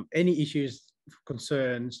any issues,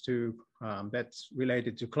 concerns to that's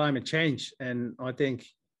related to climate change. And I think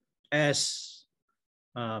as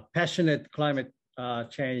passionate climate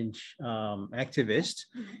change activists,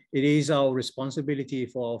 it is our responsibility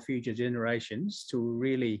for our future generations to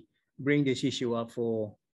really bring this issue up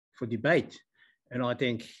for debate. And I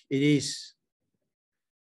think it's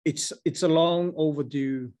a long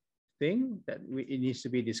overdue thing that it needs to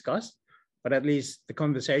be discussed, but at least the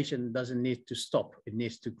conversation doesn't need to stop. It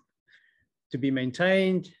needs to be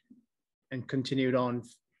maintained and continued on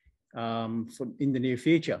in the near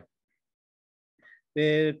future.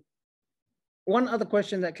 One other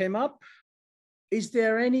question that came up, is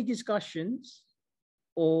there any discussions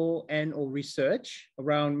or research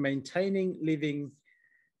around maintaining living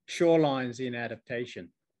shorelines in adaptation?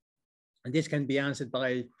 And this can be answered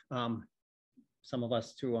by some of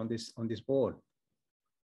us too on this board.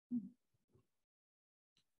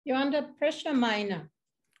 You're under pressure, Maina.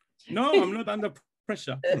 No, I'm not under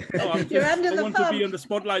pressure. No, I want to be on the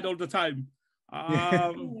spotlight all the time.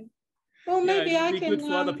 Well, maybe yeah, I can. It's good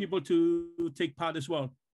for other people to take part as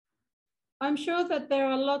well. I'm sure that there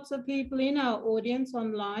are lots of people in our audience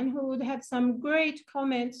online who would have some great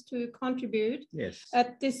comments to contribute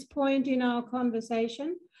at this point in our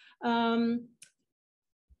conversation.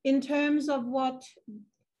 In terms of what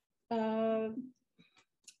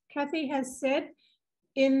Kathy has said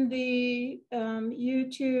in the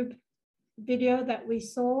YouTube video that we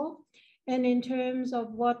saw, and in terms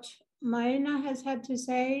of what Maina has had to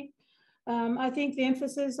say, I think the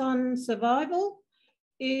emphasis on survival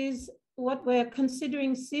is what we're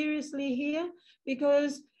considering seriously here,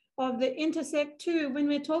 because of the intersect too. When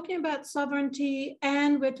we're talking about sovereignty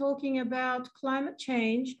and we're talking about climate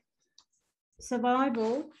change,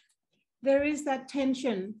 survival, there is that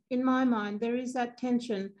tension in my mind. There is that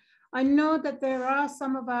tension. I know that there are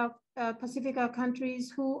some of our Pacifica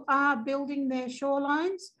countries who are building their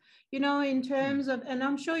shorelines, you know, in terms of, and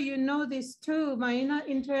I'm sure you know this too, Maina,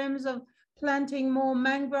 in terms of planting more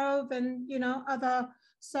mangrove and, you know, other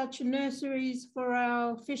such nurseries for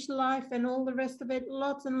our fish life and all the rest of it,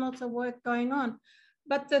 lots and lots of work going on.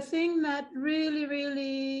 But the thing that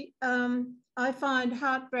really, I find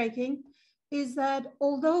heartbreaking is that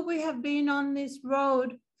although we have been on this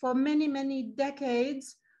road for many, many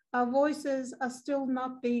decades, our voices are still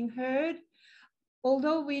not being heard.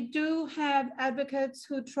 Although we do have advocates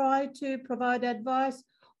who try to provide advice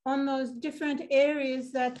on those different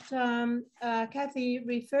areas that Kathy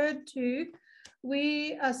referred to,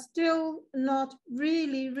 we are still not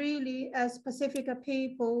really as Pacifica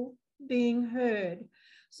people being heard.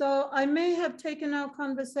 So I may have taken our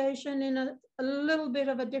conversation in a little bit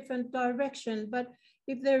of a different direction, but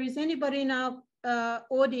if there is anybody in our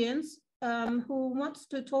audience who wants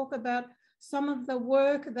to talk about some of the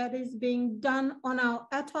work that is being done on our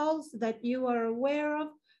atolls that you are aware of,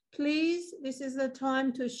 please, this is the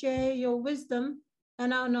time to share your wisdom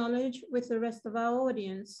and our knowledge with the rest of our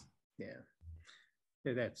audience. Yeah,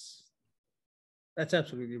 that's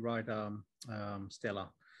absolutely right, Stella.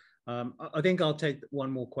 I think I'll take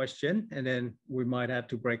one more question, and then we might have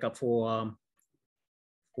to break up for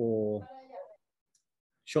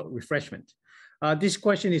short refreshment. This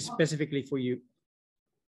question is specifically for you.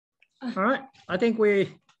 All right, I think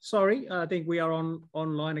I think we are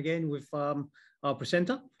online again with our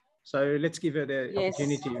presenter. So let's give her the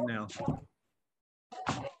opportunity now.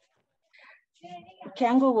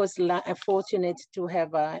 Kango was fortunate to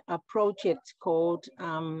have a project called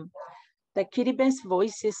the Kiribati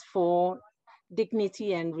Voices for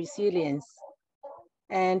Dignity and Resilience.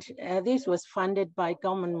 And this was funded by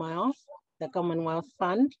Commonwealth, the Commonwealth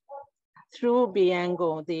Fund, through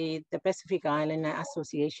BIANGO, the Pacific Island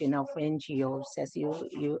Association of NGOs, as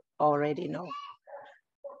you already know.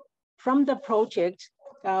 From the project,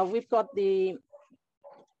 we've got the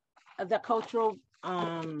cultural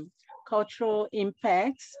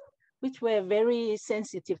impacts, which were very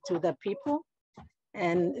sensitive to the people.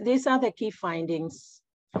 And these are the key findings.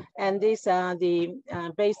 And these are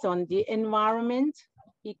based on the environment,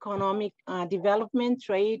 economic development,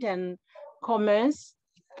 trade and commerce,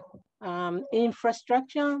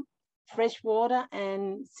 infrastructure, fresh water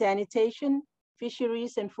and sanitation,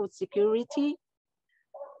 fisheries and food security,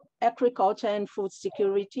 agriculture and food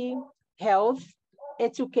security, health,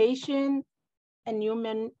 education, and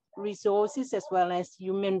human resources, as well as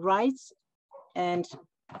human rights and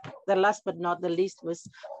the last but not the least was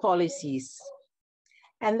policies.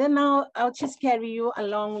 And then now I'll just carry you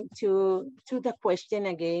along to the question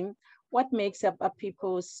again, what makes up a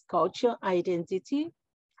people's culture identity,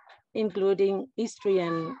 including history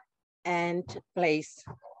and place?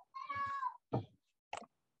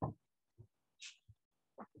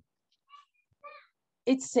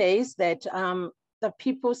 It says that the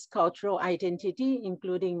people's cultural identity,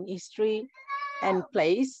 including history and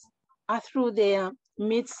place, are through their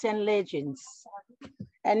myths and legends.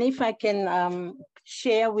 And if I can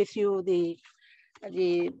share with you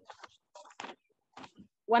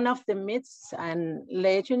one of the myths and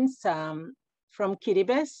legends from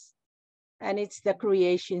Kiribati, and it's the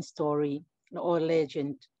creation story or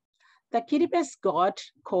legend. The Kiribati god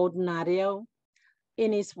called Tereeao,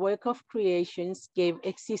 in his work of creations, gave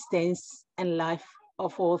existence and life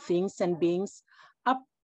of all things and beings up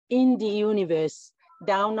in the universe,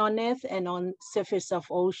 down on earth and on surface of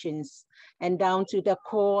oceans, and down to the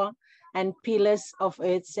core and pillars of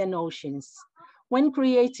earths and oceans. When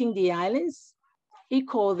creating the islands, he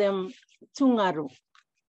called them Tungaru.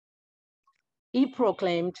 He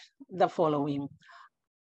proclaimed the following: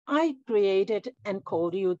 I created and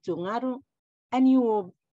called you Tungaru, and you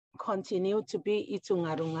will continue to be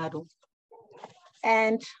Itungaru-ngaru.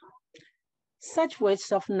 And such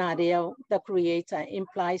words of Tereeao, the creator,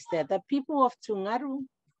 implies that the people of Tungaru,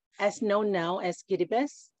 as known now as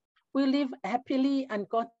Kiribati, will live happily and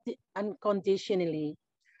unconditionally,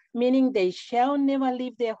 meaning they shall never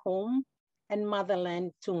leave their home and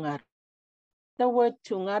motherland Tungaru. The word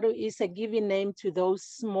Tungaru is a given name to those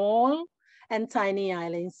small and tiny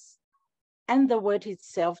islands, and the word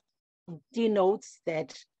itself denotes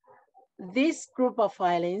that this group of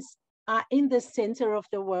islands are in the center of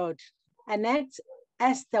the world and act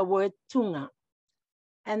as the word Tunga.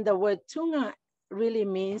 And the word Tunga really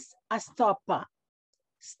means a stopper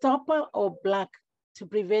or block to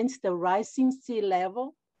prevent the rising sea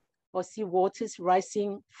level or sea waters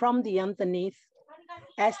rising from the underneath,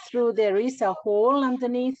 as through there is a hole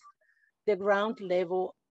underneath the ground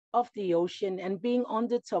level of the ocean and being on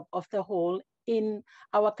the top of the hole in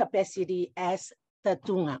our capacity as the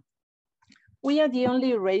Tunga. We are the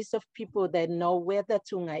only race of people that know where the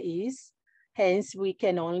Tunga is, hence we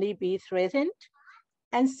can only be threatened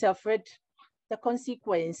and suffered the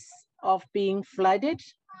consequence of being flooded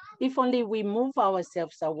if only we move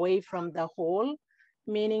ourselves away from the hole,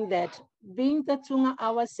 meaning that being the Tunga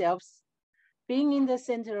ourselves, being in the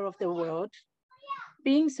center of the world,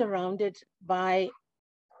 being surrounded by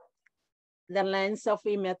the lands of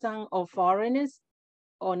Imetang or foreigners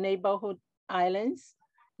or neighborhood islands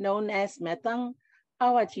known as Metang,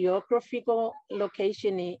 our geographical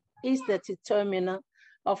location is the determinant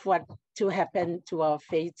of what to happen to our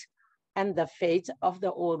fate and the fate of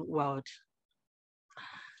the old world.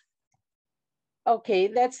 Okay,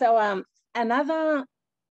 that's our another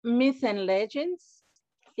myth and legends.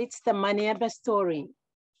 It's the Maniaba story.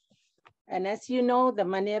 And as you know, the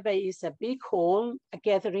Maniaba is a big hall, a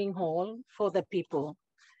gathering hall for the people.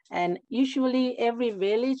 And usually every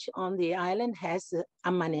village on the island has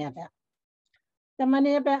a Maniaba. The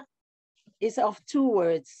Maniaba is of two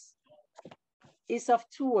words.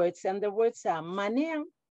 And the words are Mania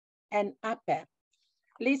and Apa.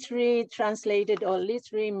 Literally translated or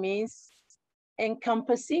literally means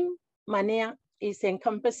encompassing. Mania is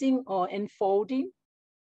encompassing or enfolding.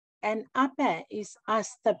 And Apa is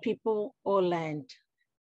us, the people or land,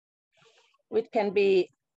 which can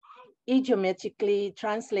be idiomatically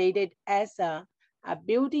translated as a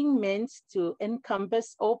building meant to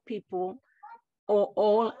encompass all people or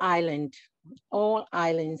all islands,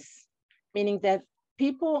 meaning that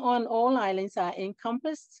people on all islands are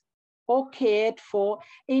encompassed or cared for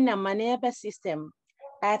in a Maniaba system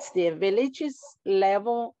at their villages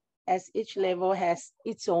level, as each level has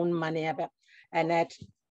its own Maniaba, and at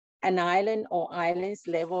an island or islands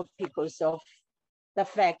level because of the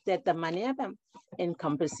fact that the Maniaba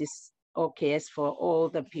encompasses or cares for all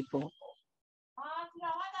the people.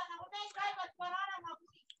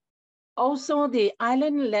 Also, the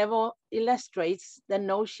island level illustrates the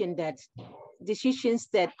notion that decisions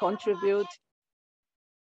that contribute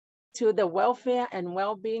to the welfare and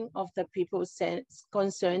well-being of the people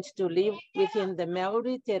concerned to live within the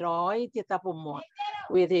Maori Te Roi Te Tapumoa,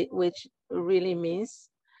 which really means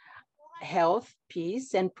health,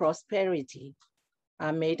 peace, and prosperity,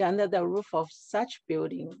 are made under the roof of such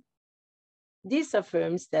building. This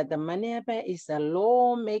affirms that the Maniaba is a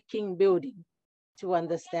law-making building. To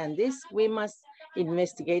understand this, we must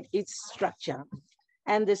investigate its structure.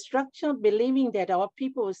 And the structure, believing that our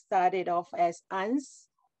people started off as ants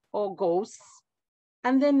or ghosts,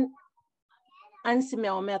 and then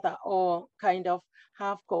Ansimeometa, or kind of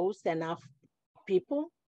half ghost and half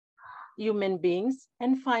people, human beings,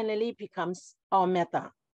 and finally becomes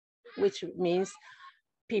Aometa, which means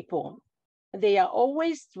people. They are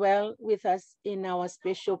always dwell with us in our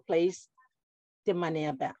special place, the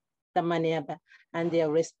Maniaba, and their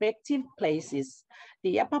respective places,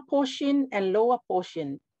 the upper portion and lower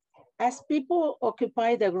portion. As people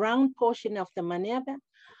occupy the ground portion of the Maniaba,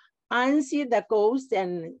 Ansi, the ghost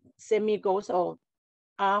and semi-ghost, or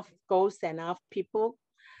half ghost and half people,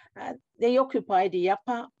 they occupy the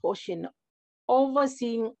upper portion,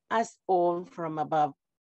 overseeing us all from above.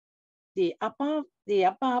 The upper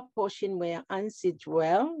portion where Ansi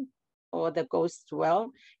dwell, or the ghosts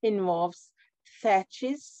dwell, involves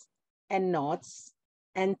thatches and knots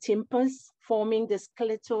and timbers forming the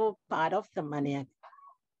skeletal part of the Maniaba.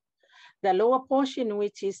 The lower portion,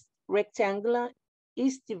 which is rectangular,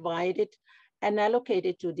 is divided and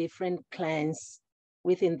allocated to different clans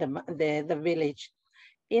within the village.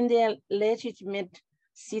 In their legitimate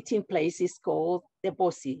sitting place is called the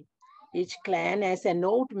Bosi. Each clan has an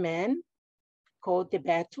old man called the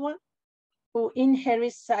Batua, who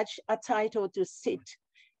inherits such a title to sit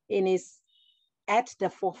at the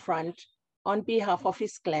forefront on behalf of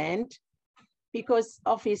his clan because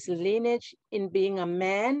of his lineage in being a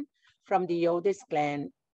man from the oldest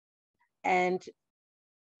clan and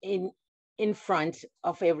in front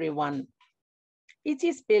of everyone. It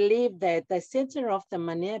is believed that the center of the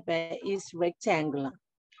Maniaba is rectangular,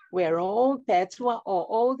 where all Batua, or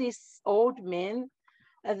all these old men,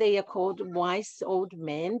 they are called wise old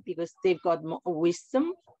men because they've got more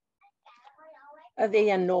wisdom.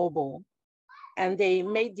 They are noble, and they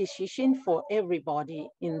make decisions for everybody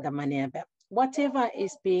in the Maniaba. Whatever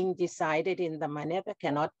is being decided in the Maniaba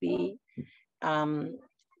cannot be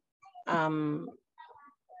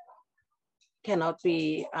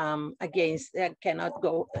against,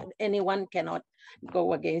 anyone cannot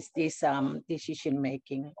go against this decision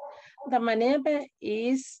making. The Maniaba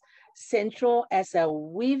is central as a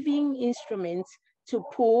weaving instrument to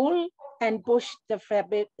pull and push the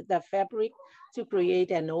fabric to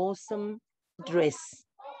create an awesome dress.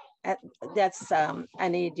 That's an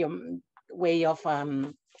idiom way of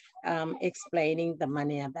explaining the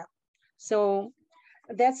Maniaba. So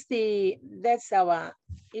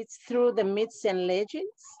it's through the myths and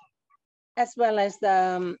legends, as well as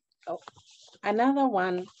the, another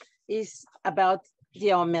one is about the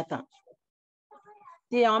Aometa.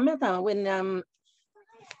 The Aometa,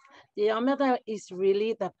 the Aometa is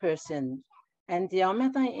really the person, and the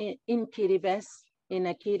Aometa in Kiribati, in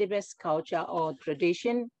a Kiribati culture or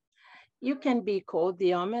tradition, you can be called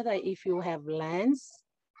the Aometa if you have lands,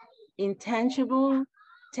 intangible,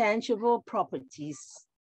 tangible properties,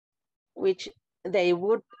 which they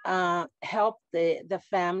would help the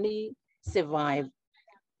family survive.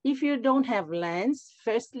 If you don't have lands,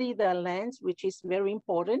 firstly the lands, which is very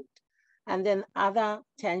important, and then other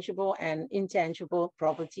tangible and intangible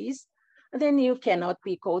properties, then you cannot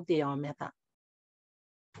be called the Aometa.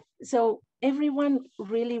 So everyone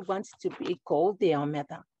really wants to be called the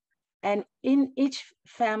Aometa. And in each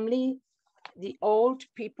family, the old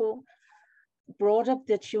people brought up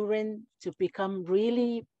the children to become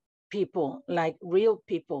really people, like real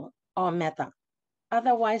people, Aometa.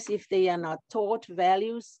 Otherwise, if they are not taught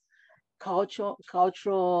values,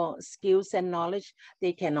 cultural skills and knowledge,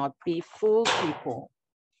 they cannot be full people.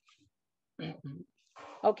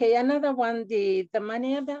 Okay, another one, the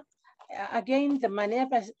Maniaba. Again, the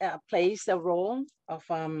Maniaba plays a role of,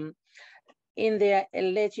 in their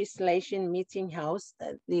legislation meeting house,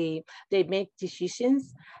 they make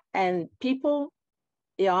decisions, and people,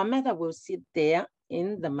 the Aometa will sit there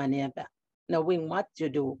in the Maniaba, knowing what to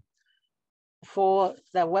do for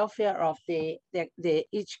the welfare of the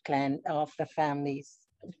each clan of the families.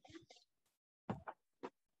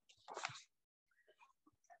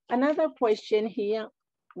 Another question here,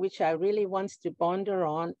 which I really want to ponder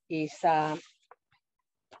on, is how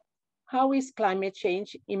is climate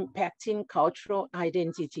change impacting cultural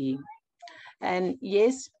identity? And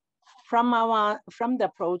yes, from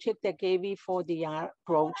the project, the KV4DR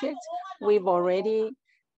project, we've already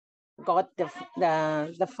got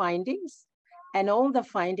the findings, and all the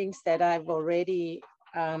findings that I've already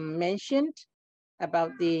mentioned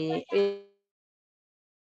about the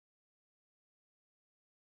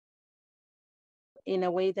in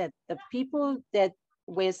a way that the people that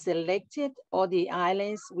were selected, or the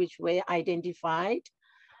islands which were identified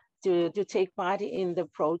to take part in the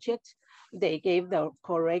project, they gave the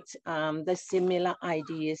correct, the similar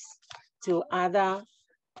ideas to other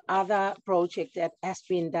projects that has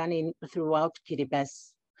been done throughout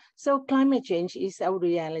Kiribati. So climate change is a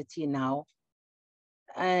reality now.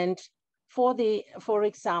 And for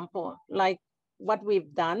example, like what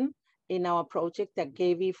we've done in our project at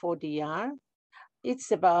KV4DR,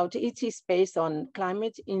 it is based on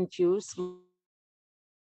climate-induced.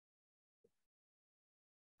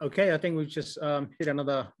 Okay, I think we've just hit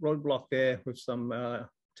another roadblock there with some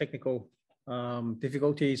technical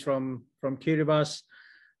difficulties from Kiribati.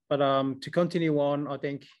 But to continue on, I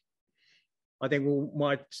think we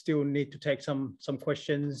might still need to take some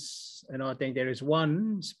questions, and I think there is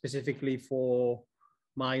one specifically for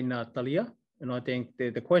Maina, Talia, and I think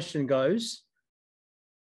the question goes: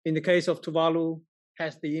 in the case of Tuvalu,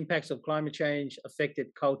 has the impacts of climate change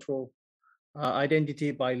affected cultural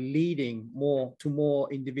identity by leading to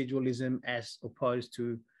more individualism as opposed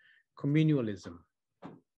to communalism?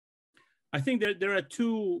 I think that there are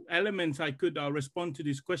two elements I could respond to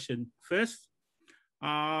this question. First,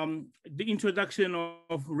 the introduction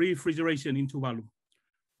of refrigeration in Tuvalu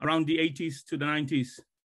around the 80s to the 90s.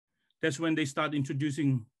 That's when they start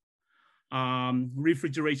introducing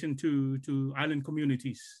refrigeration to island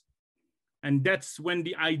communities. And that's when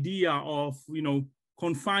the idea of,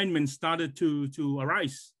 confinement started to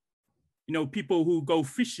arise. People who go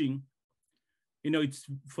fishing, it's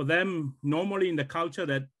for them normally in the culture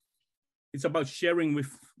that it's about sharing with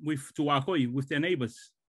Taukiei, with their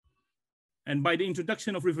neighbors. And by the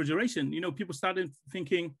introduction of refrigeration, people started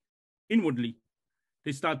thinking inwardly.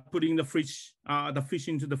 They start putting the fish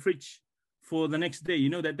into the fridge for the next day.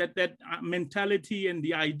 That mentality and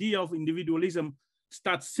the idea of individualism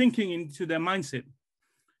starts sinking into their mindset.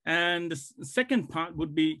 And the second part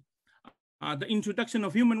would be the introduction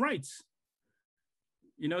of human rights.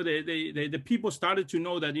 The people started to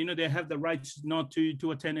know that, they have the rights not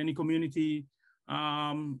to attend any community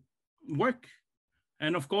work.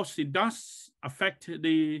 And of course, it does affect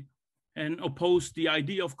and oppose the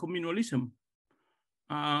idea of communalism.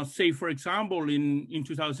 Say, for example, in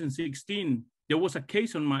 2016, there was a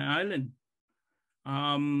case on my island.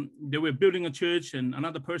 They were building a church and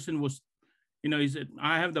another person was, he said,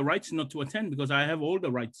 I have the rights not to attend because I have all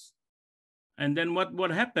the rights. And then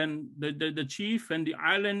what happened? The chief and the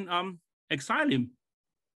island exiled him,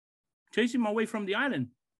 chased him away from the island,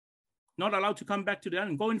 not allowed to come back to the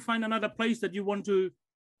island. Go and find another place that you want to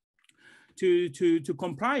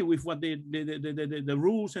comply with what the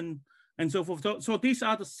rules and so forth. So these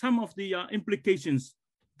are some of the implications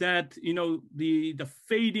that the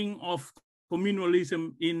fading of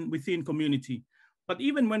communalism within community. But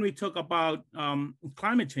even when we talk about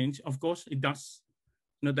climate change, of course, it does.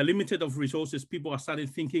 The limited of resources, people are starting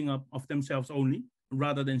thinking of themselves only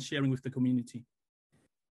rather than sharing with the community.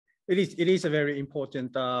 It is a very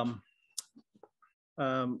important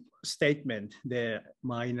statement there,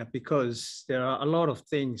 Maina, because there are a lot of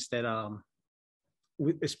things that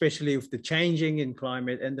especially with the changing in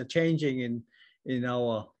climate and the changing in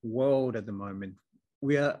our world at the moment,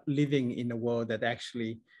 we are living in a world that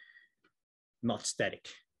actually not static.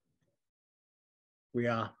 We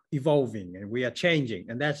are evolving and we are changing.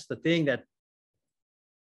 And that's the thing that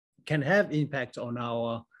can have impact on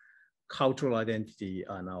our cultural identity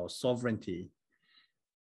and our sovereignty.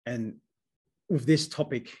 And with this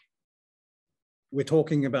topic, we're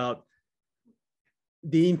talking about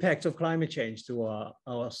the impact of climate change to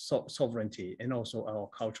our sovereignty and also our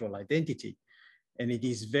cultural identity. And it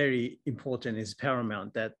is very important, it's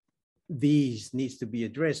paramount that these needs to be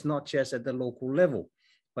addressed, not just at the local level,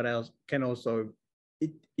 but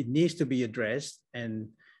it needs to be addressed and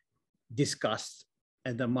discussed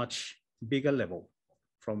at a much bigger level,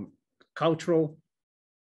 from cultural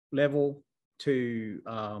level to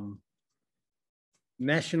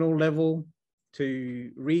national level,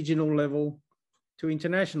 to regional level, to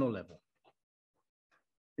international level.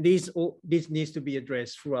 This needs to be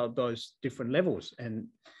addressed throughout those different levels. And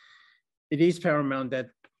it is paramount that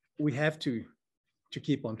we have to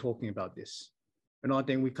keep on talking about this. And I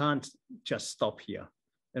think we can't just stop here.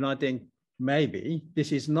 And I think maybe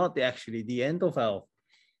this is not actually the end of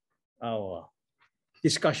our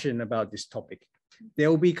discussion about this topic. There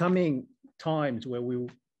will be coming times where we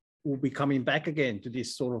will be coming back again to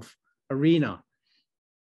this sort of arena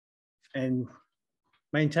and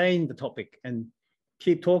maintain the topic and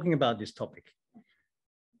keep talking about this topic.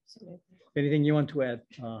 Absolutely. Anything you want to add,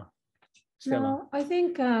 Stella? No, I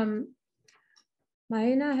think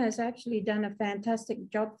Maina has actually done a fantastic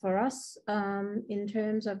job for us in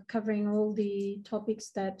terms of covering all the topics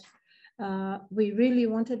that we really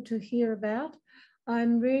wanted to hear about.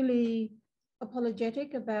 I'm really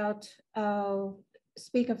apologetic about our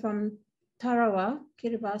speaker from Tarawa,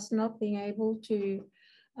 Kiribati, not being able to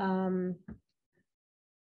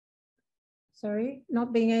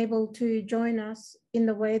not being able to join us in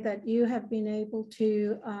the way that you have been able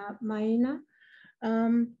to, Maina.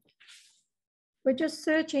 We're just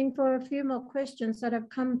searching for a few more questions that have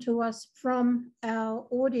come to us from our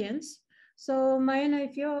audience. So Maina,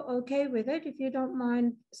 if you're okay with it, if you don't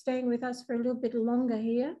mind staying with us for a little bit longer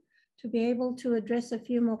here to be able to address a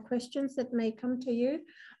few more questions that may come to you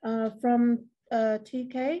from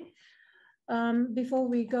TK before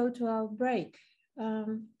we go to our break.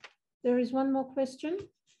 There is one more question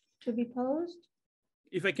to be posed.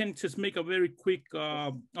 If I can just make a very quick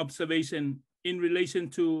observation in relation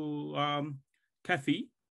to Kathy,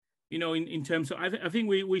 you know, in terms of, I think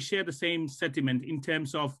we share the same sentiment in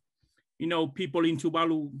terms of, you know, people in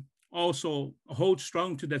Tuvalu also hold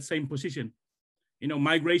strong to that same position. You know,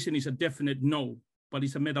 migration is a definite no, but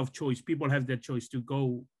it's a matter of choice. People have their choice to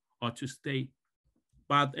go or to stay.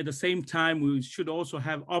 But at the same time, we should also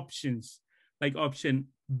have options like option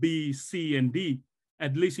B, C, and D,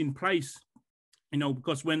 at least in price, you know,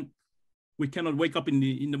 because when we cannot wake up in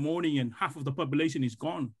the morning and half of the population is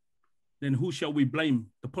gone, then who shall we blame?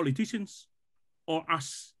 The politicians or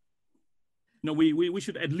us? You know, we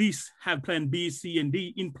should at least have plan B, C, and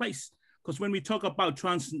D in place. Because when we talk about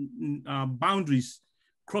boundaries,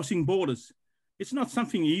 crossing borders, it's not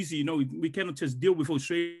something easy. You know, we cannot just deal with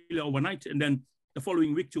Australia overnight and then the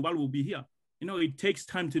following week Tuvalu will be here. You know, it takes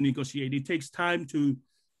time to negotiate. It takes time to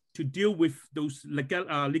deal with those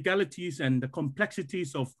legalities and the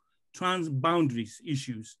complexities of trans-boundaries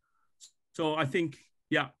issues. So I think,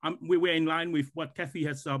 yeah, we're in line with what Kathy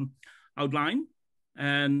has outlined,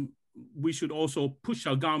 and we should also push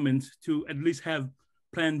our government to at least have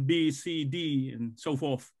plan B, C, D, and so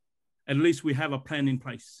forth. At least we have a plan in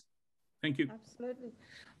place. Thank you. Absolutely.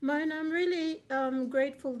 Maina, I'm really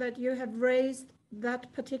grateful that you have raised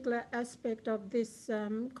that particular aspect of this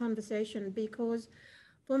conversation, because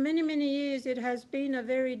for many, many years, it has been a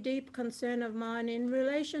very deep concern of mine in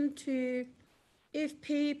relation to if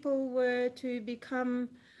people were to become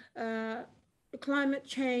climate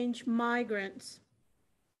change migrants,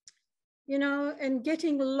 you know, and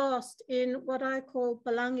getting lost in what I call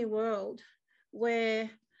Palangi world, where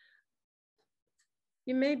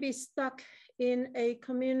you may be stuck in a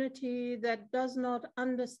community that does not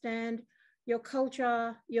understand your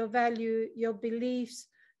culture, your value, your beliefs,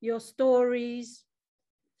 your stories.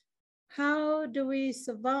 How do we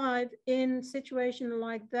survive in a situation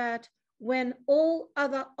like that when all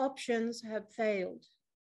other options have failed?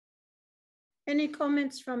 Any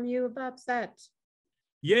comments from you about that?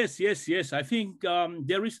 Yes. I think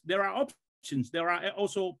there are options. There are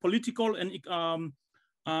also political and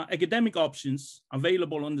academic options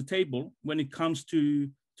available on the table when it comes to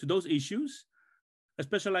those issues.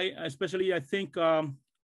 Especially I think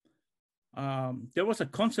there was a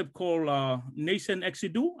concept called nation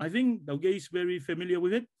exodus. I think Taukiei is very familiar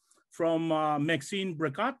with it, from Maxine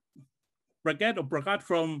Bragat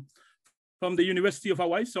from the University of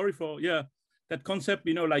Hawaii. Sorry for, yeah, that concept,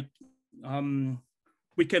 you know, like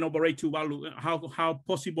we can operate Tuvalu. How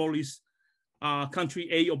possible is country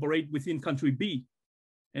A operate within country B?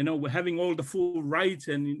 You know, we're having all the full rights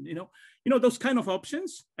and, you know, those kind of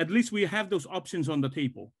options. At least we have those options on the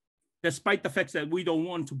table, despite the fact that we don't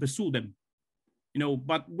want to pursue them. You know,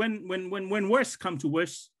 but when worse come to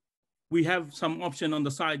worse, we have some option on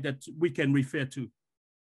the side that we can refer to.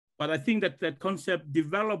 But I think that concept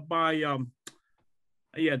developed by,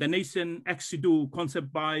 the nation exodus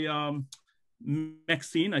concept by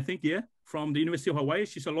Maxine, I think, yeah, from the University of Hawaii.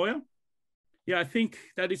 She's a lawyer. Yeah, I think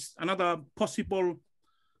that is another possible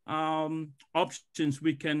options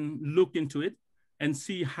we can look into it and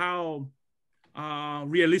see how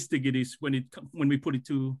realistic it is when we put it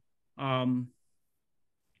to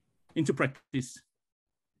into practice.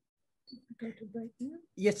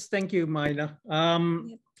 Yes, thank you, Maina.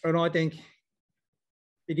 And I think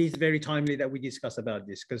it is very timely that we discuss about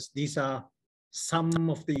this, because these are some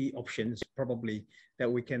of the options probably that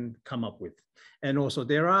we can come up with. And also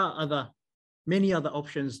there are many other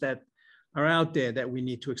options that are out there that we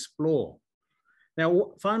need to explore.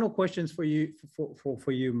 Now, final questions for you,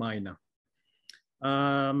 for you, Maina.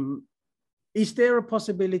 Is there a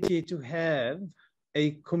possibility to have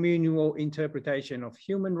a communal interpretation of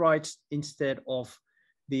human rights instead of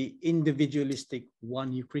the individualistic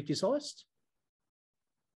one you criticized?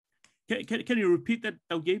 Can you repeat that,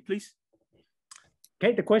 Taukiei, please?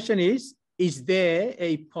 Okay, the question is there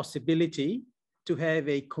a possibility to have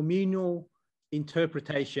a communal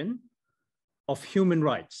interpretation of human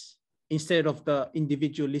rights instead of the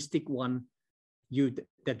individualistic one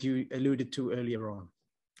that you alluded to earlier on?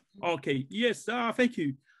 Okay, yes, thank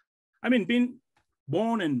you. I mean, being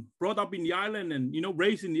born and brought up in the island and, you know,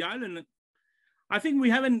 raised in the island, I think we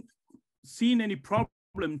haven't seen any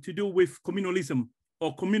problem to do with communalism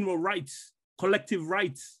or communal rights, collective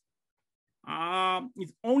rights.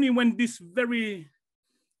 It's only when this very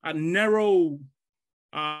narrow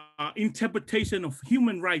interpretation of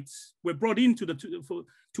human rights were brought into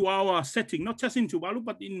to our setting, not just in Tuvalu,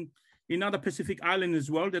 but in other Pacific islands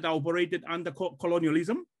as well that are operated under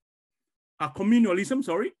colonialism, communalism,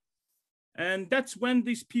 sorry. And that's when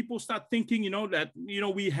these people start thinking, that,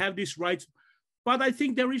 we have these rights. But I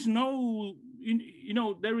think there is no,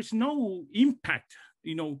 there is no impact,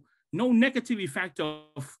 no negative effect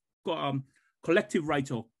of collective rights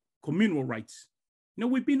or communal rights.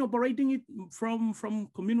 We've been operating it from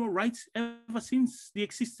communal rights ever since the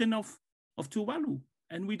existence of Tuvalu.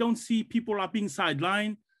 And we don't see people are being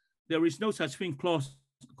sidelined. There is no such thing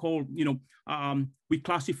called, we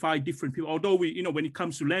classify different people. Although we, when it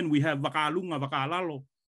comes to land, we have Vakalunga, Vakalalo,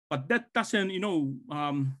 but that doesn't,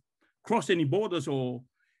 cross any borders or,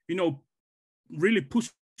 really push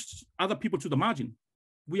other people to the margin.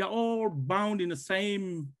 We are all bound in the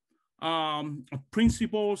same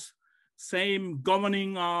principles, same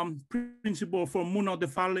governing principle from Muna de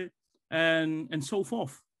Fale and so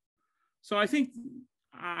forth. So I think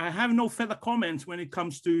I have no further comments when it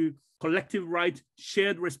comes to collective rights,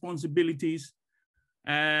 shared responsibilities,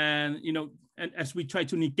 and, and as we try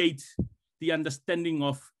to negate the understanding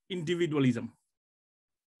of individualism.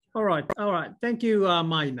 All right. Thank you,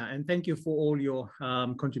 Maina, and thank you for all your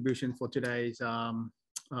contribution for today's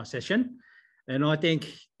session. And I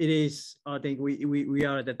think we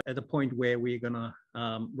are at the point where we're gonna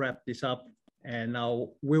wrap this up, and now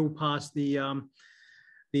we'll pass the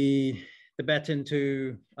baton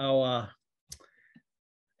to our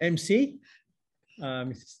MC,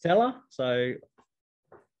 Mrs. Stella. So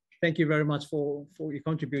thank you very much for your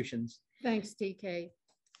contributions. Thanks, TK.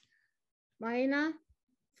 Maina,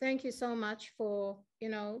 thank you so much for,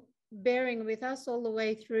 bearing with us all the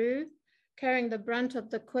way through, carrying the brunt of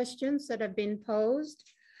the questions that have been posed.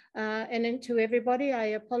 And then to everybody, I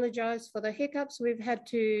apologize for the hiccups we've had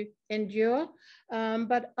to endure,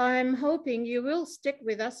 but I'm hoping you will stick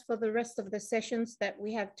with us for the rest of the sessions that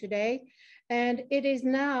we have today. And it is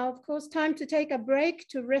now, of course, time to take a break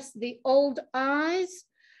to rest the old eyes,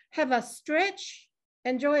 have a stretch,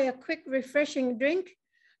 enjoy a quick refreshing drink.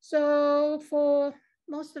 So for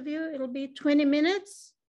most of you, it'll be 20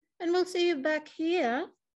 minutes, and we'll see you back here,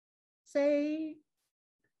 say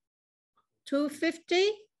 2:50.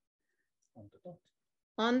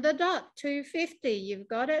 On the dot, 2:50, you've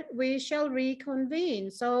got it. We shall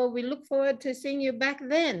reconvene. So we look forward to seeing you back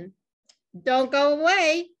then. Don't go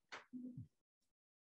away.